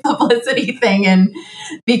a publicity thing. And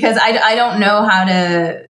because I don't know how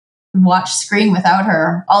to watch Scream without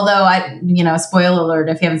her. Although spoiler alert,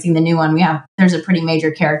 if you haven't seen the new one, there's a pretty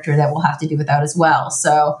major character that we'll have to do without as well.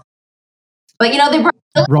 So, but they brought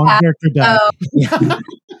wrong character died.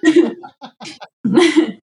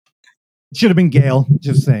 Should have been Gail.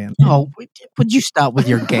 Just saying. Oh, would you stop with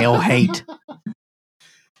your Gail hate?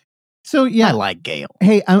 So yeah, I like Gail.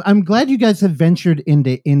 Hey, I'm glad you guys have ventured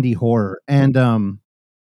into indie horror. And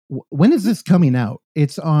when is this coming out?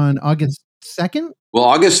 It's on August 2nd. Well,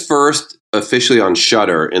 August 1st officially on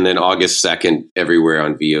Shudder, and then August 2nd everywhere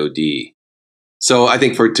on VOD. So I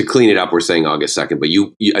think to clean it up, we're saying August 2nd, but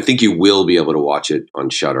I think you will be able to watch it on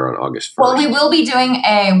Shudder on August 1st. Well, we will be doing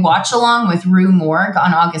a watch along with Rue Morgue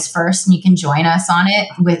on August 1st, and you can join us on it.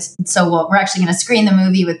 We're actually going to screen the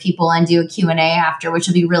movie with people and do a Q&A after, which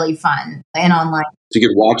will be really fun and online. So you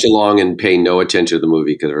could watch along and pay no attention to the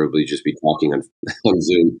movie because everybody just be talking on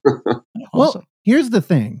Zoom. Well, here's the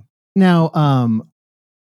thing. Now,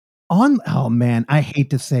 oh man, I hate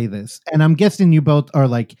to say this, and I'm guessing you both are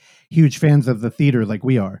like huge fans of the theater like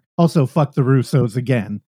we are. Also, fuck the Russos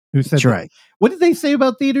again. Who said that's right? What did they say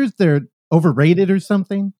about theaters? They're overrated or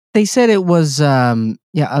something? They said it was,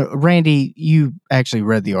 Randy, you actually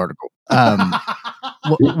read the article.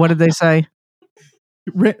 What did they say?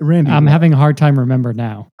 Randy, I'm having a hard time remembering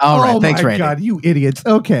now. All right, thanks, my Randy. God, you idiots.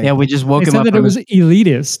 Okay. Yeah, we just woke They him said up. that it was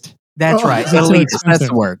elitist. That's right. That's so Elitist. That's expensive.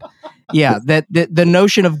 the word. Yeah, that the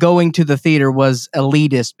notion of going to the theater was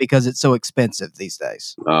elitist because it's so expensive these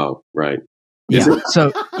days. Oh, right. Yeah.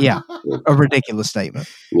 So, yeah, a ridiculous statement.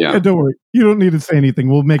 Yeah. Don't worry. You don't need to say anything.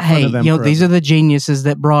 We'll make fun of them. These are the geniuses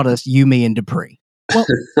that brought us Yumi and Dupree. Well,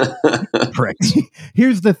 pricks.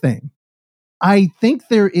 Here's the thing. I think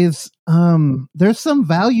there's some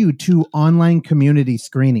value to online community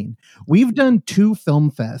screening. We've done 2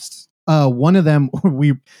 film fests. One of them,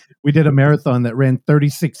 we did a marathon that ran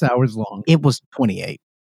 36 hours long. It was 28.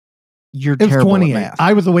 You're It was terrible 28. at math.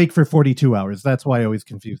 I was awake for 42 hours. That's why I always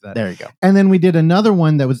confuse that. There you go. And then we did another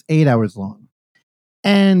one that was 8 hours long.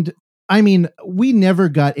 And I mean, we never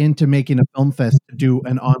got into making a film fest to do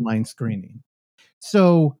an online screening.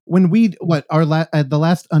 So when at the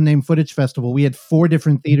last Unnamed Footage Festival, we had 4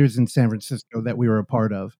 different theaters in San Francisco that we were a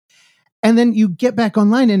part of. And then you get back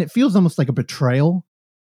online and it feels almost like a betrayal.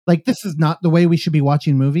 Like, this is not the way we should be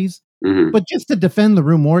watching movies. Mm-hmm. But just to defend the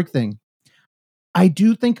Rue Morgue thing, I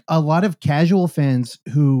do think a lot of casual fans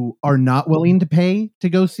who are not willing to pay to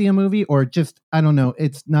go see a movie, or just, I don't know,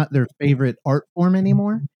 it's not their favorite art form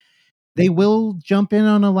anymore, they will jump in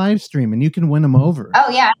on a live stream and you can win them over. Oh,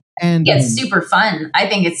 yeah. And it's super fun. I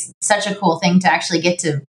think it's such a cool thing to actually get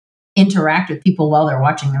to interact with people while they're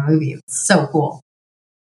watching the movie. It's so cool.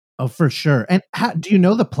 Oh, for sure. And do you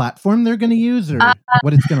know the platform they're going to use or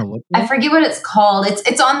what it's going to look like? I forget what it's called.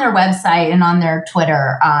 It's on their website and on their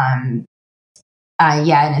Twitter. And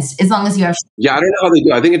as long as you have. Yeah, I don't know how they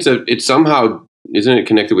do. I think it's somehow, isn't it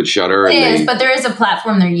connected with Shudder? It is, but there is a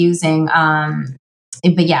platform they're using.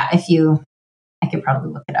 But yeah, I could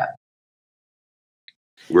probably look it up.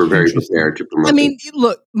 We're very prepared to promote. I mean,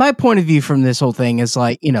 look, my point of view from this whole thing is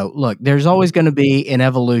like, look, there's always going to be an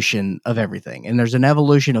evolution of everything, and there's an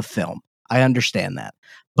evolution of film. I understand that.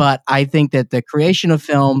 But I think that the creation of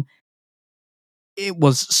film, it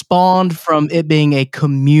was spawned from it being a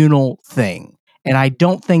communal thing. And I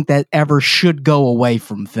don't think that ever should go away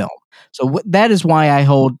from film. So that is why I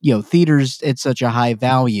hold, theaters at such a high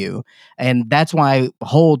value. And that's why I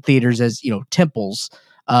hold theaters as, temples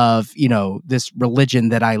of, this religion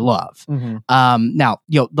that I love. Mm-hmm. Now,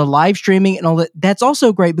 the live streaming and all that, that's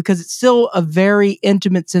also great because it's still a very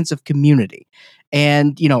intimate sense of community.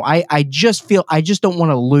 And, I just feel, I just don't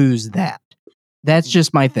want to lose that. That's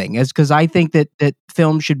just my thing. It's because I think that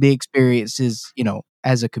film should be experienced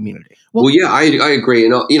as a community. Well, yeah, I agree.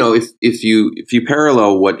 And if you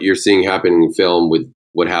parallel what you're seeing happening in film with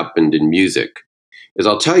what happened in music, is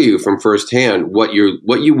I'll tell you from firsthand what you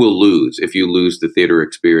will lose if you lose the theater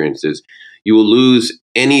experiences. You will lose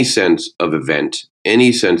any sense of event,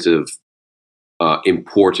 any sense of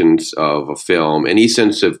importance of a film, any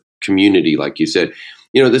sense of community, like you said.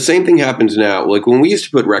 The same thing happens now. Like when we used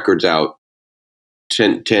to put records out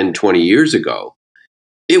 10, 20 years ago,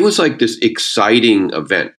 it was like this exciting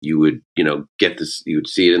event. You would, get this, you would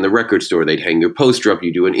see it in the record store. They'd hang your poster up.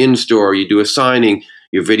 You do an in-store, you do a signing.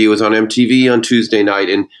 Your video was on MTV on Tuesday night.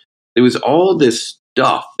 And there was all this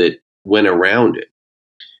stuff that went around it.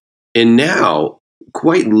 And now,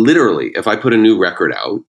 quite literally, if I put a new record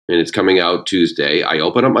out and it's coming out Tuesday, I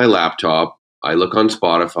open up my laptop, I look on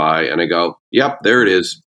Spotify, and I go, yep, there it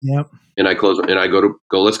is. Yep. And I close, and I go,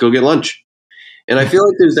 let's go get lunch. And I feel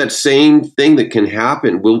like there's that same thing that can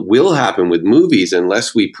happen, will happen with movies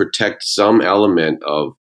unless we protect some element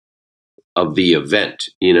of the event.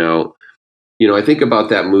 I think about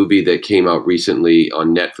that movie that came out recently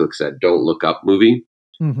on Netflix, that Don't Look Up movie.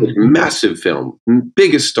 Mm-hmm. Massive film,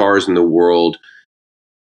 biggest stars in the world.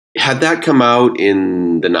 Had that come out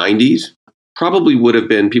in the 90s, probably would have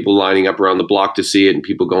been people lining up around the block to see it and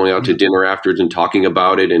people going out to dinner afterwards and talking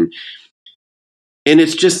about it. And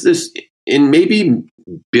it's just this, and maybe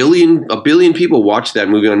a billion people watch that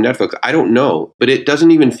movie on Netflix. I don't know, but it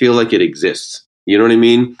doesn't even feel like it exists. You know what I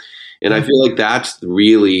mean? And I feel like that's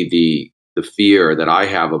really the fear that I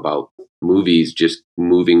have about movies just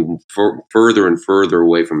moving further and further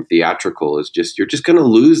away from theatrical, is just, you're just going to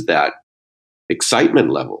lose that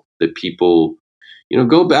excitement level that people,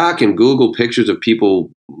 go back and Google pictures of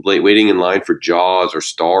people waiting in line for Jaws or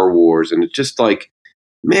Star Wars. And it's just like,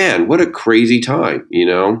 man, what a crazy time,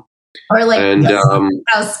 Or like and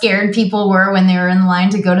how scared people were when they were in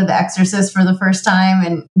line to go to The Exorcist for the first time,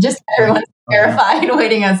 and just everyone's terrified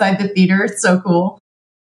waiting outside the theater. It's so cool.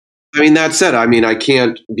 I mean, that said, I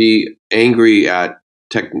can't be angry at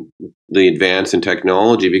the advance in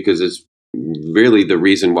technology, because it's really the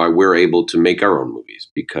reason why we're able to make our own movies,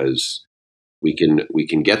 because we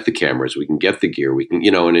can get the cameras, we can get the gear, we can,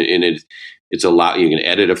 and it's a lot. You can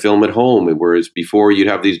edit a film at home, whereas before you'd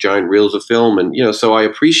have these giant reels of film, and so I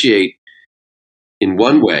appreciate in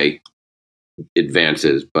one way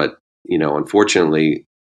advances, but unfortunately,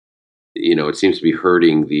 it seems to be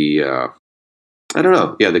hurting the I don't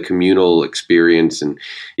know. Yeah, the communal experience. And,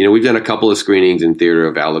 we've done a couple of screenings in theater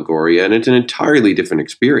of Allegoria, and it's an entirely different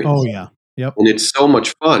experience. Oh, yeah. Yep. And it's so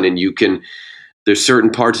much fun. And there's certain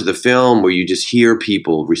parts of the film where you just hear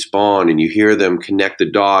people respond and you hear them connect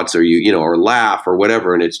the dots, or or laugh or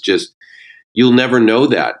whatever. And it's just, you'll never know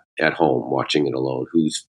that at home watching it alone,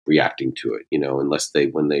 who's reacting to it, unless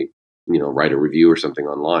when they write a review or something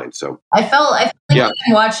online. So I felt like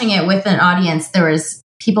watching it with an audience, there was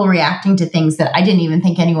people reacting to things that I didn't even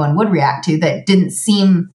think anyone would react to, that didn't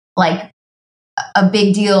seem like a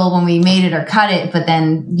big deal when we made it or cut it. But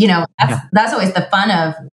then, that's always the fun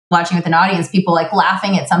of watching with an audience, people like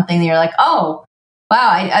laughing at something that you're like, oh, wow,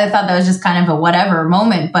 I thought that was just kind of a whatever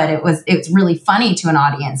moment, but it's really funny to an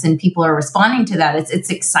audience and people are responding to that.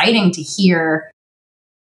 It's exciting to hear,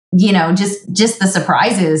 just the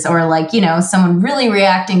surprises, or like, someone really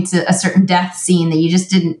reacting to a certain death scene that you just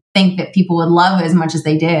didn't think that people would love as much as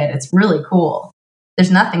they did. It's really cool.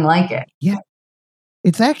 There's nothing like it. Yeah.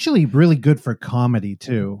 It's actually really good for comedy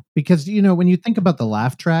too, because, when you think about the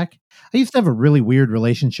laugh track, I used to have a really weird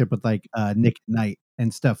relationship with like Nick at Night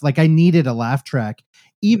and stuff. Like I needed a laugh track,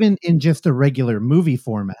 even in just a regular movie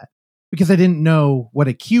format, because I didn't know what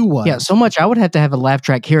a cue was. Yeah, so much I would have to have a laugh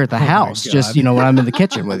track here at the house, just, when I'm in the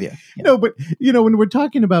kitchen with you. No, but, when we're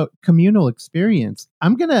talking about communal experience,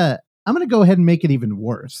 I'm going to go ahead and make it even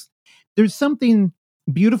worse. There's something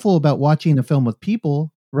beautiful about watching a film with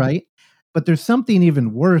people, right? But there's something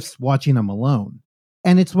even worse watching them alone.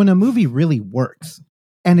 And it's when a movie really works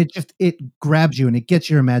and it grabs you and it gets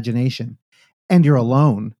your imagination and you're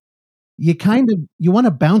alone. You want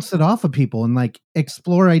to bounce it off of people and like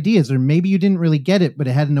explore ideas, or maybe you didn't really get it, but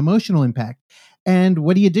it had an emotional impact. And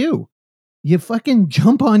what do? You fucking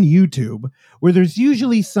jump on YouTube, where there's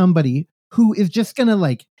usually somebody who is just going to,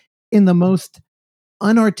 like, in the most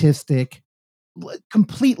unartistic,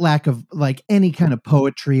 complete lack of like any kind of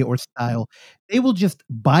poetry or style, they will just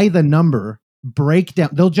by the number break down.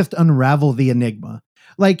 They'll just unravel the enigma.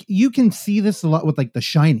 Like you can see this a lot with like The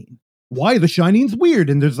Shining. Why The Shining's weird,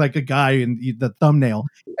 and there's like a guy in the thumbnail,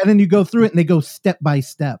 and then you go through it and they go step by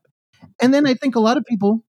step. And then I think a lot of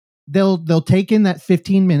people they'll take in that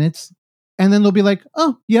 15 minutes and then they'll be like,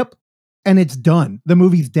 oh, yep. And it's done. The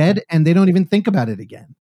movie's dead and they don't even think about it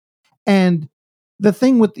again. And the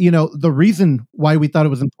thing with, the reason why we thought it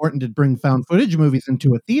was important to bring found footage movies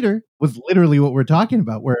into a theater was literally what we're talking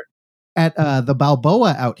about. Where at the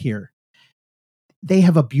Balboa out here, they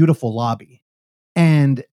have a beautiful lobby.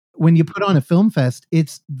 And when you put on a film fest,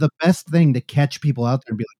 it's the best thing to catch people out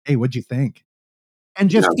there and be like, hey, what'd you think? And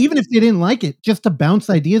just, even if they didn't like it, just to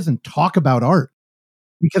bounce ideas and talk about art,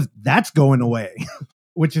 because that's going away,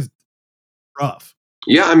 which is rough.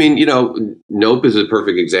 Yeah, I mean, Nope is a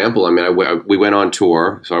perfect example. I mean, we went on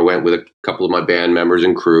tour, so I went with a couple of my band members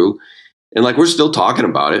and crew, and we're still talking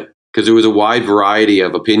about it because there was a wide variety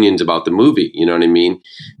of opinions about the movie. You know what I mean?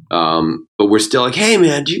 But we're still like, hey,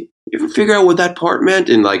 man, did you ever figure out what that part meant?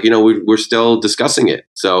 And we're still discussing it.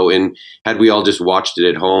 So, and had we all just watched it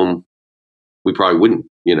at home, we probably wouldn't.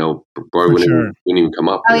 Wouldn't even come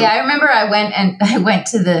up. Oh yeah, I remember I went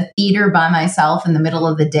to the theater by myself in the middle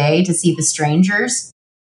of the day to see The Strangers,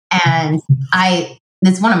 and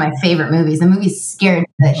it's one of my favorite movies. The movie scared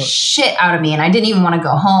the shit out of me, and I didn't even want to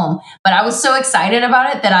go home. But I was so excited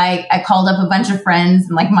about it that I called up a bunch of friends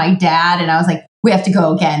and my dad, and I was like, "We have to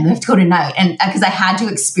go again. We have to go tonight," and because I had to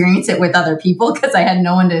experience it with other people because I had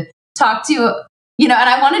no one to talk to. And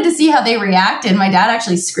I wanted to see how they reacted. My dad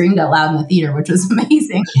actually screamed out loud in the theater, which was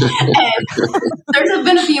amazing. And there's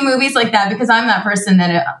been a few movies like that because I'm that person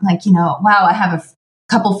that wow, I have a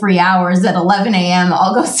couple free hours at 11 a.m.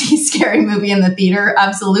 I'll go see a scary movie in the theater.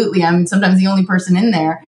 Absolutely. I'm sometimes the only person in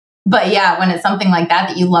there. But yeah, when it's something like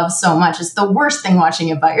that you love so much, it's the worst thing watching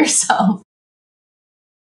it by yourself.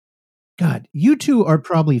 God, you two are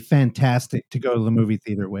probably fantastic to go to the movie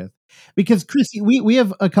theater with. Because Krsy, we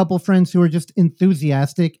have a couple friends who are just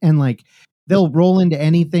enthusiastic and they'll roll into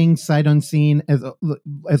anything sight unseen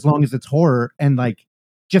as long as it's horror and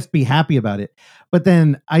just be happy about it. But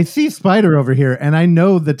then I see Spider over here and I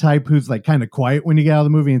know the type who's kind of quiet when you get out of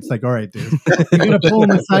the movie. And it's like, all right, dude, you're gonna pull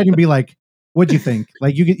him aside and be like, what'd you think?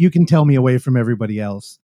 You can tell me away from everybody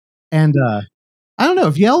else. And I don't know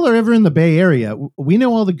if y'all are ever in the Bay Area. We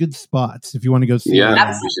know all the good spots if you want to go see. Yeah,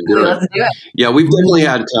 we should do it. Yeah, we've definitely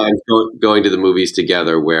had times going to the movies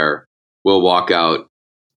together where we'll walk out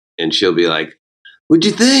and she'll be like, "What'd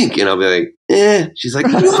you think?" And I'll be like, "Eh." She's like,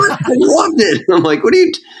 "What? I loved it." I'm like, "What do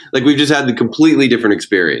you?" We've just had the completely different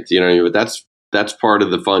experience, But that's part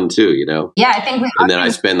of the fun too, Yeah, I think. And then I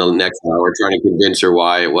spend the next hour trying to convince her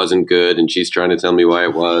why it wasn't good, and she's trying to tell me why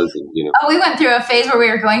it was. And, Oh, we went through a phase where we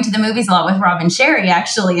were going to the movies a lot with Rob and Sherry,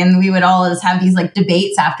 actually, and we would always have these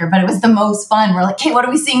debates after. But it was the most fun. We're like, "Hey, what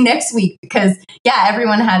are we seeing next week?" Because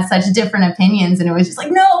everyone had such different opinions, and it was just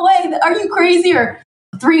 "No way, are you crazy?" Or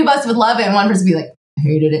three of us would love it, and one person would be like, "I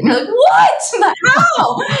hated it," and you're like, "What?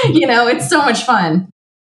 How?" It's so much fun.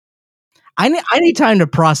 I need time to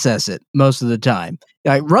process it most of the time.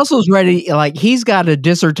 Russell's ready, he's got a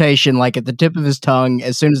dissertation at the tip of his tongue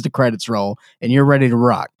as soon as the credits roll, and you're ready to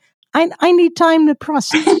rock. I need time to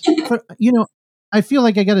process. But, I feel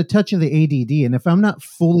like I got a touch of the ADD, and if I'm not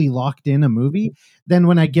fully locked in a movie, then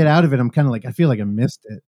when I get out of it, I'm kind of I feel like I missed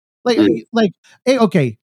it. Hey,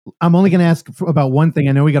 okay, I'm only going to ask about one thing.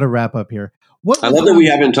 I know we got to wrap up here. I love that we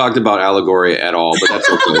haven't talked about Allegoria at all, but that's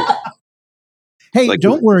okay. Hey,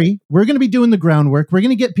 don't worry. We're going to be doing the groundwork. We're going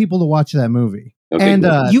to get people to watch that movie. Okay, and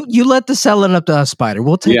you let the selling up to us, Spider.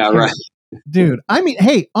 We'll take care. Right. Dude, I mean,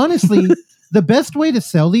 hey, honestly, the best way to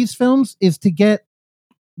sell these films is to get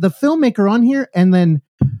the filmmaker on here and then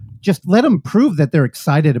just let them prove that they're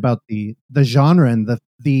excited about the genre and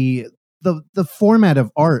the format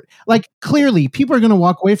of art. Clearly, people are going to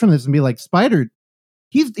walk away from this and be like, Spider,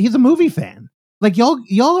 he's a movie fan.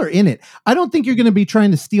 Y'all are in it. I don't think you're going to be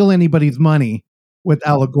trying to steal anybody's money with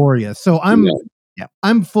Allegoria. So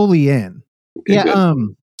I'm fully in. Okay, yeah. good. What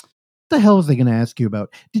the hell was I going to ask you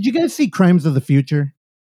about? Did you guys see Crimes of the Future?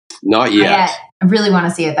 Not yet. I really want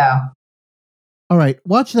to see it though. All right,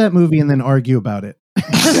 watch that movie and then argue about it.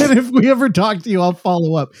 And then if we ever talk to you, I'll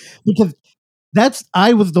follow up because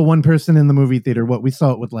I was the one person in the movie theater. We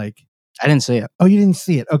saw it with I didn't see it. Oh, you didn't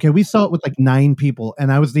see it? Okay, we saw it with 9 people,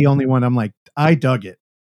 and I was the only one. I'm like, I dug it,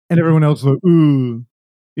 and everyone else was ooh.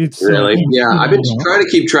 It's really, I've been trying to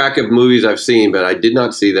keep track of movies I've seen, but I did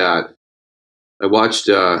not see that. I watched.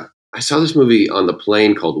 I saw this movie on the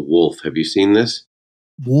plane called Wolf. Have you seen this?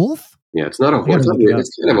 Wolf? Yeah, it's not a horror.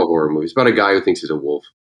 It's kind of a horror movie. It's about a guy who thinks he's a wolf.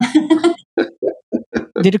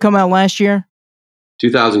 Did it come out last year?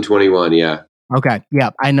 2021. Yeah. Okay.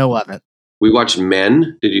 Yeah, I know of it. We watched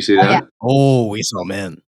Men. Did you see that? Yeah. Oh, we saw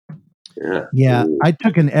Men. Yeah. Ooh. I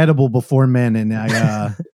took an edible before Men, and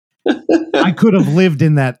I I could have lived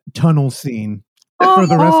in that tunnel scene. for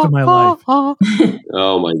the rest of my life.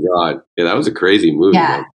 Oh my God. Yeah, that was a crazy movie. Yeah.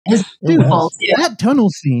 Man. It's beautiful. too. That tunnel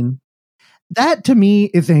scene, that to me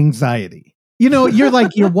is anxiety. You know,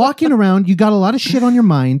 you're walking around, you got a lot of shit on your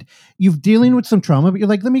mind, you're dealing with some trauma, but you're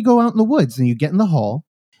like, let me go out in the woods. And you get in the hall,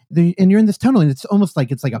 and you're in this tunnel, and it's almost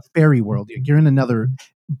like it's like a fairy world. You're in another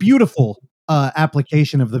beautiful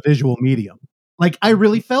application of the visual medium. Like, I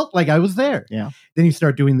really felt like I was there. Yeah. Then you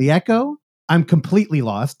start doing the echo. I'm completely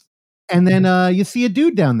lost. And then you see a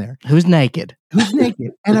dude down there. Who's naked? Who's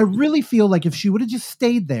naked. And I really feel like if she would have just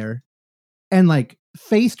stayed there and like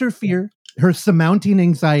faced her fear, her surmounting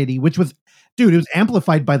anxiety, which was, dude, it was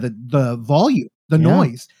amplified by the volume, the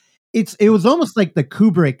noise. It was almost like the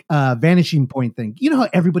Kubrick vanishing point thing. You know how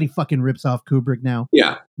everybody fucking rips off Kubrick now?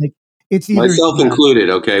 Yeah. Like, it's either, myself included.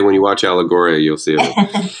 Okay. When you watch Allegoria, you'll see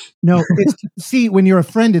it. No, see, when you're a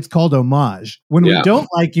friend, it's called homage. When we don't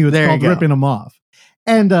like you, it's called ripping them off.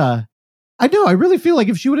 And I know, I really feel like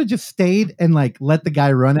if she would have just stayed and like let the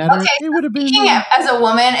guy run at her, it would have been. As a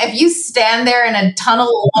woman, if you stand there in a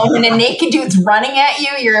tunnel alone and a naked dude's running at you,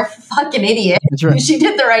 you're a fucking idiot. That's right. She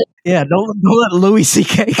did the right. Yeah, don't let Louis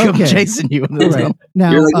C.K. come chasing you. In the Right.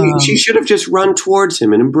 Now, you're like, she should have just run towards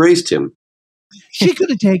him and embraced him. She could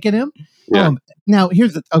have taken him. Yeah. Now,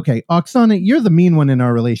 here's Oksana, you're the mean one in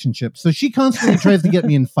our relationship. So she constantly tries to get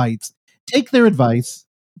me in fights. Take their advice.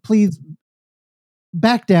 Please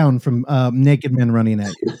back down from naked men running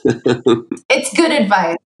at you. It's good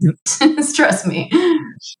advice. Trust me.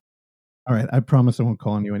 All right. I promise I won't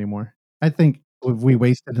call on you anymore. I think we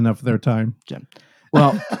wasted enough of their time.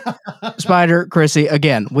 Well, Spider, Krsy,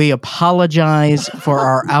 again, we apologize for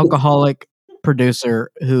our alcoholic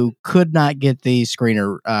producer who could not get the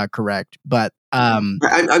screener correct, but I'm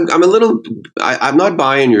a little. I'm not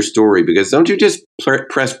buying your story because don't you just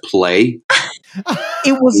press play?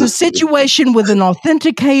 It was a situation with an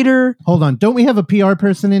authenticator. Hold on, don't we have a PR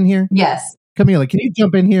person in here? Yes, Camila, can you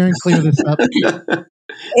jump in here and clear this up? I'm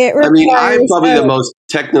probably the most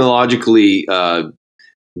technologically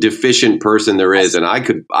deficient person there is, and I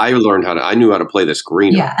knew how to play the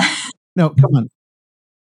screener. Yeah. No, come on.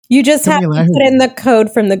 You just have to put in the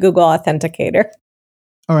code from the Google Authenticator.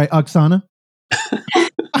 All right, Oksana.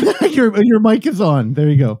 your mic is on. There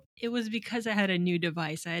you go. It was because I had a new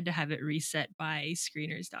device. I had to have it reset by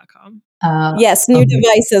screeners.com. Yes, new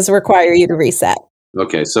devices require you to reset.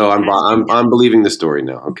 Okay, so I'm believing the story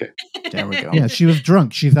now. Okay. There we go. Yeah, she was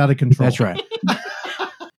drunk. She's out of control. That's right.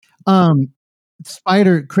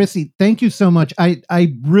 Spider, Krsy, thank you so much.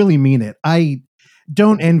 I really mean it. I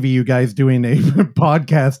don't envy you guys doing a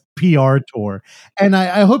podcast PR tour. And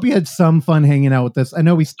I hope you had some fun hanging out with us. I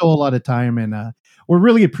know we stole a lot of time and we're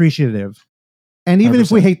really appreciative. And even 100%.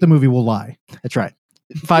 If we hate the movie, we'll lie. That's right.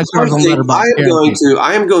 5 stars on Letterboxd.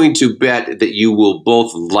 I am going to bet that you will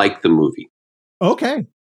both like the movie. Okay.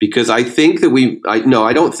 Because I think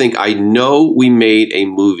that I know we made a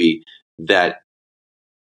movie that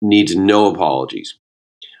needs no apologies.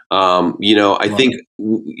 I think,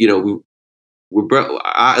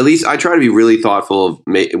 at least I try to be really thoughtful of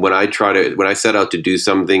when I set out to do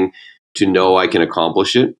something to know I can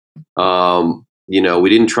accomplish it. We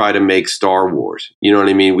didn't try to make Star Wars. You know what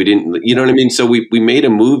I mean? We didn't, you know what I mean? So we made a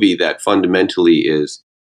movie that fundamentally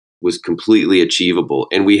was completely achievable.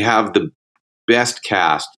 And we have the best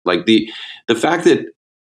cast. Like the fact that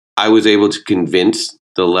I was able to convince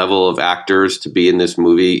the level of actors to be in this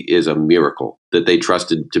movie is a miracle that they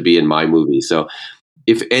trusted to be in my movie. So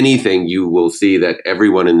if anything, you will see that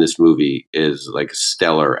everyone in this movie is like a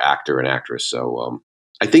stellar actor and actress. So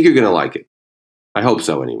I think you're going to like it. I hope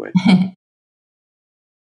so anyway.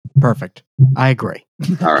 Perfect. I agree.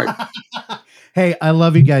 All right. Hey, I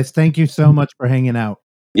love you guys. Thank you so much for hanging out.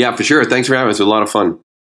 Yeah, for sure. Thanks for having us. It was a lot of fun.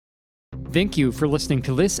 Thank you for listening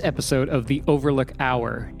to this episode of the Overlook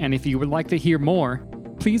Hour. And if you would like to hear more,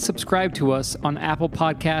 please subscribe to us on Apple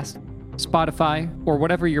Podcasts, Spotify, or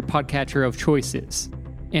whatever your podcatcher of choice is.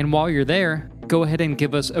 And while you're there, go ahead and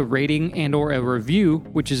give us a rating and or a review,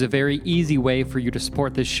 which is a very easy way for you to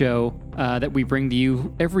support this show that we bring to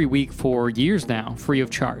you every week for years now, free of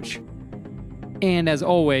charge. And as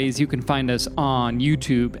always, you can find us on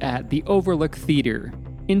YouTube at The Overlook Theater,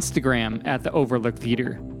 Instagram at The Overlook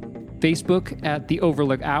Theater, Facebook at The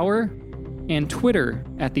Overlook Hour, and Twitter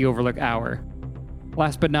at The Overlook Hour.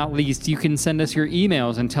 Last but not least, you can send us your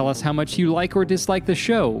emails and tell us how much you like or dislike the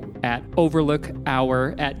show at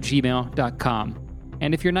overlookhour@gmail.com.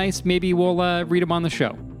 And if you're nice, maybe we'll read them on the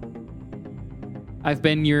show. I've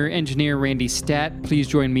been your engineer, Randy Stat. Please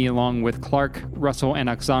join me along with Clark, Russell, and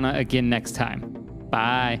Oksana again next time.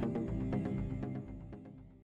 Bye.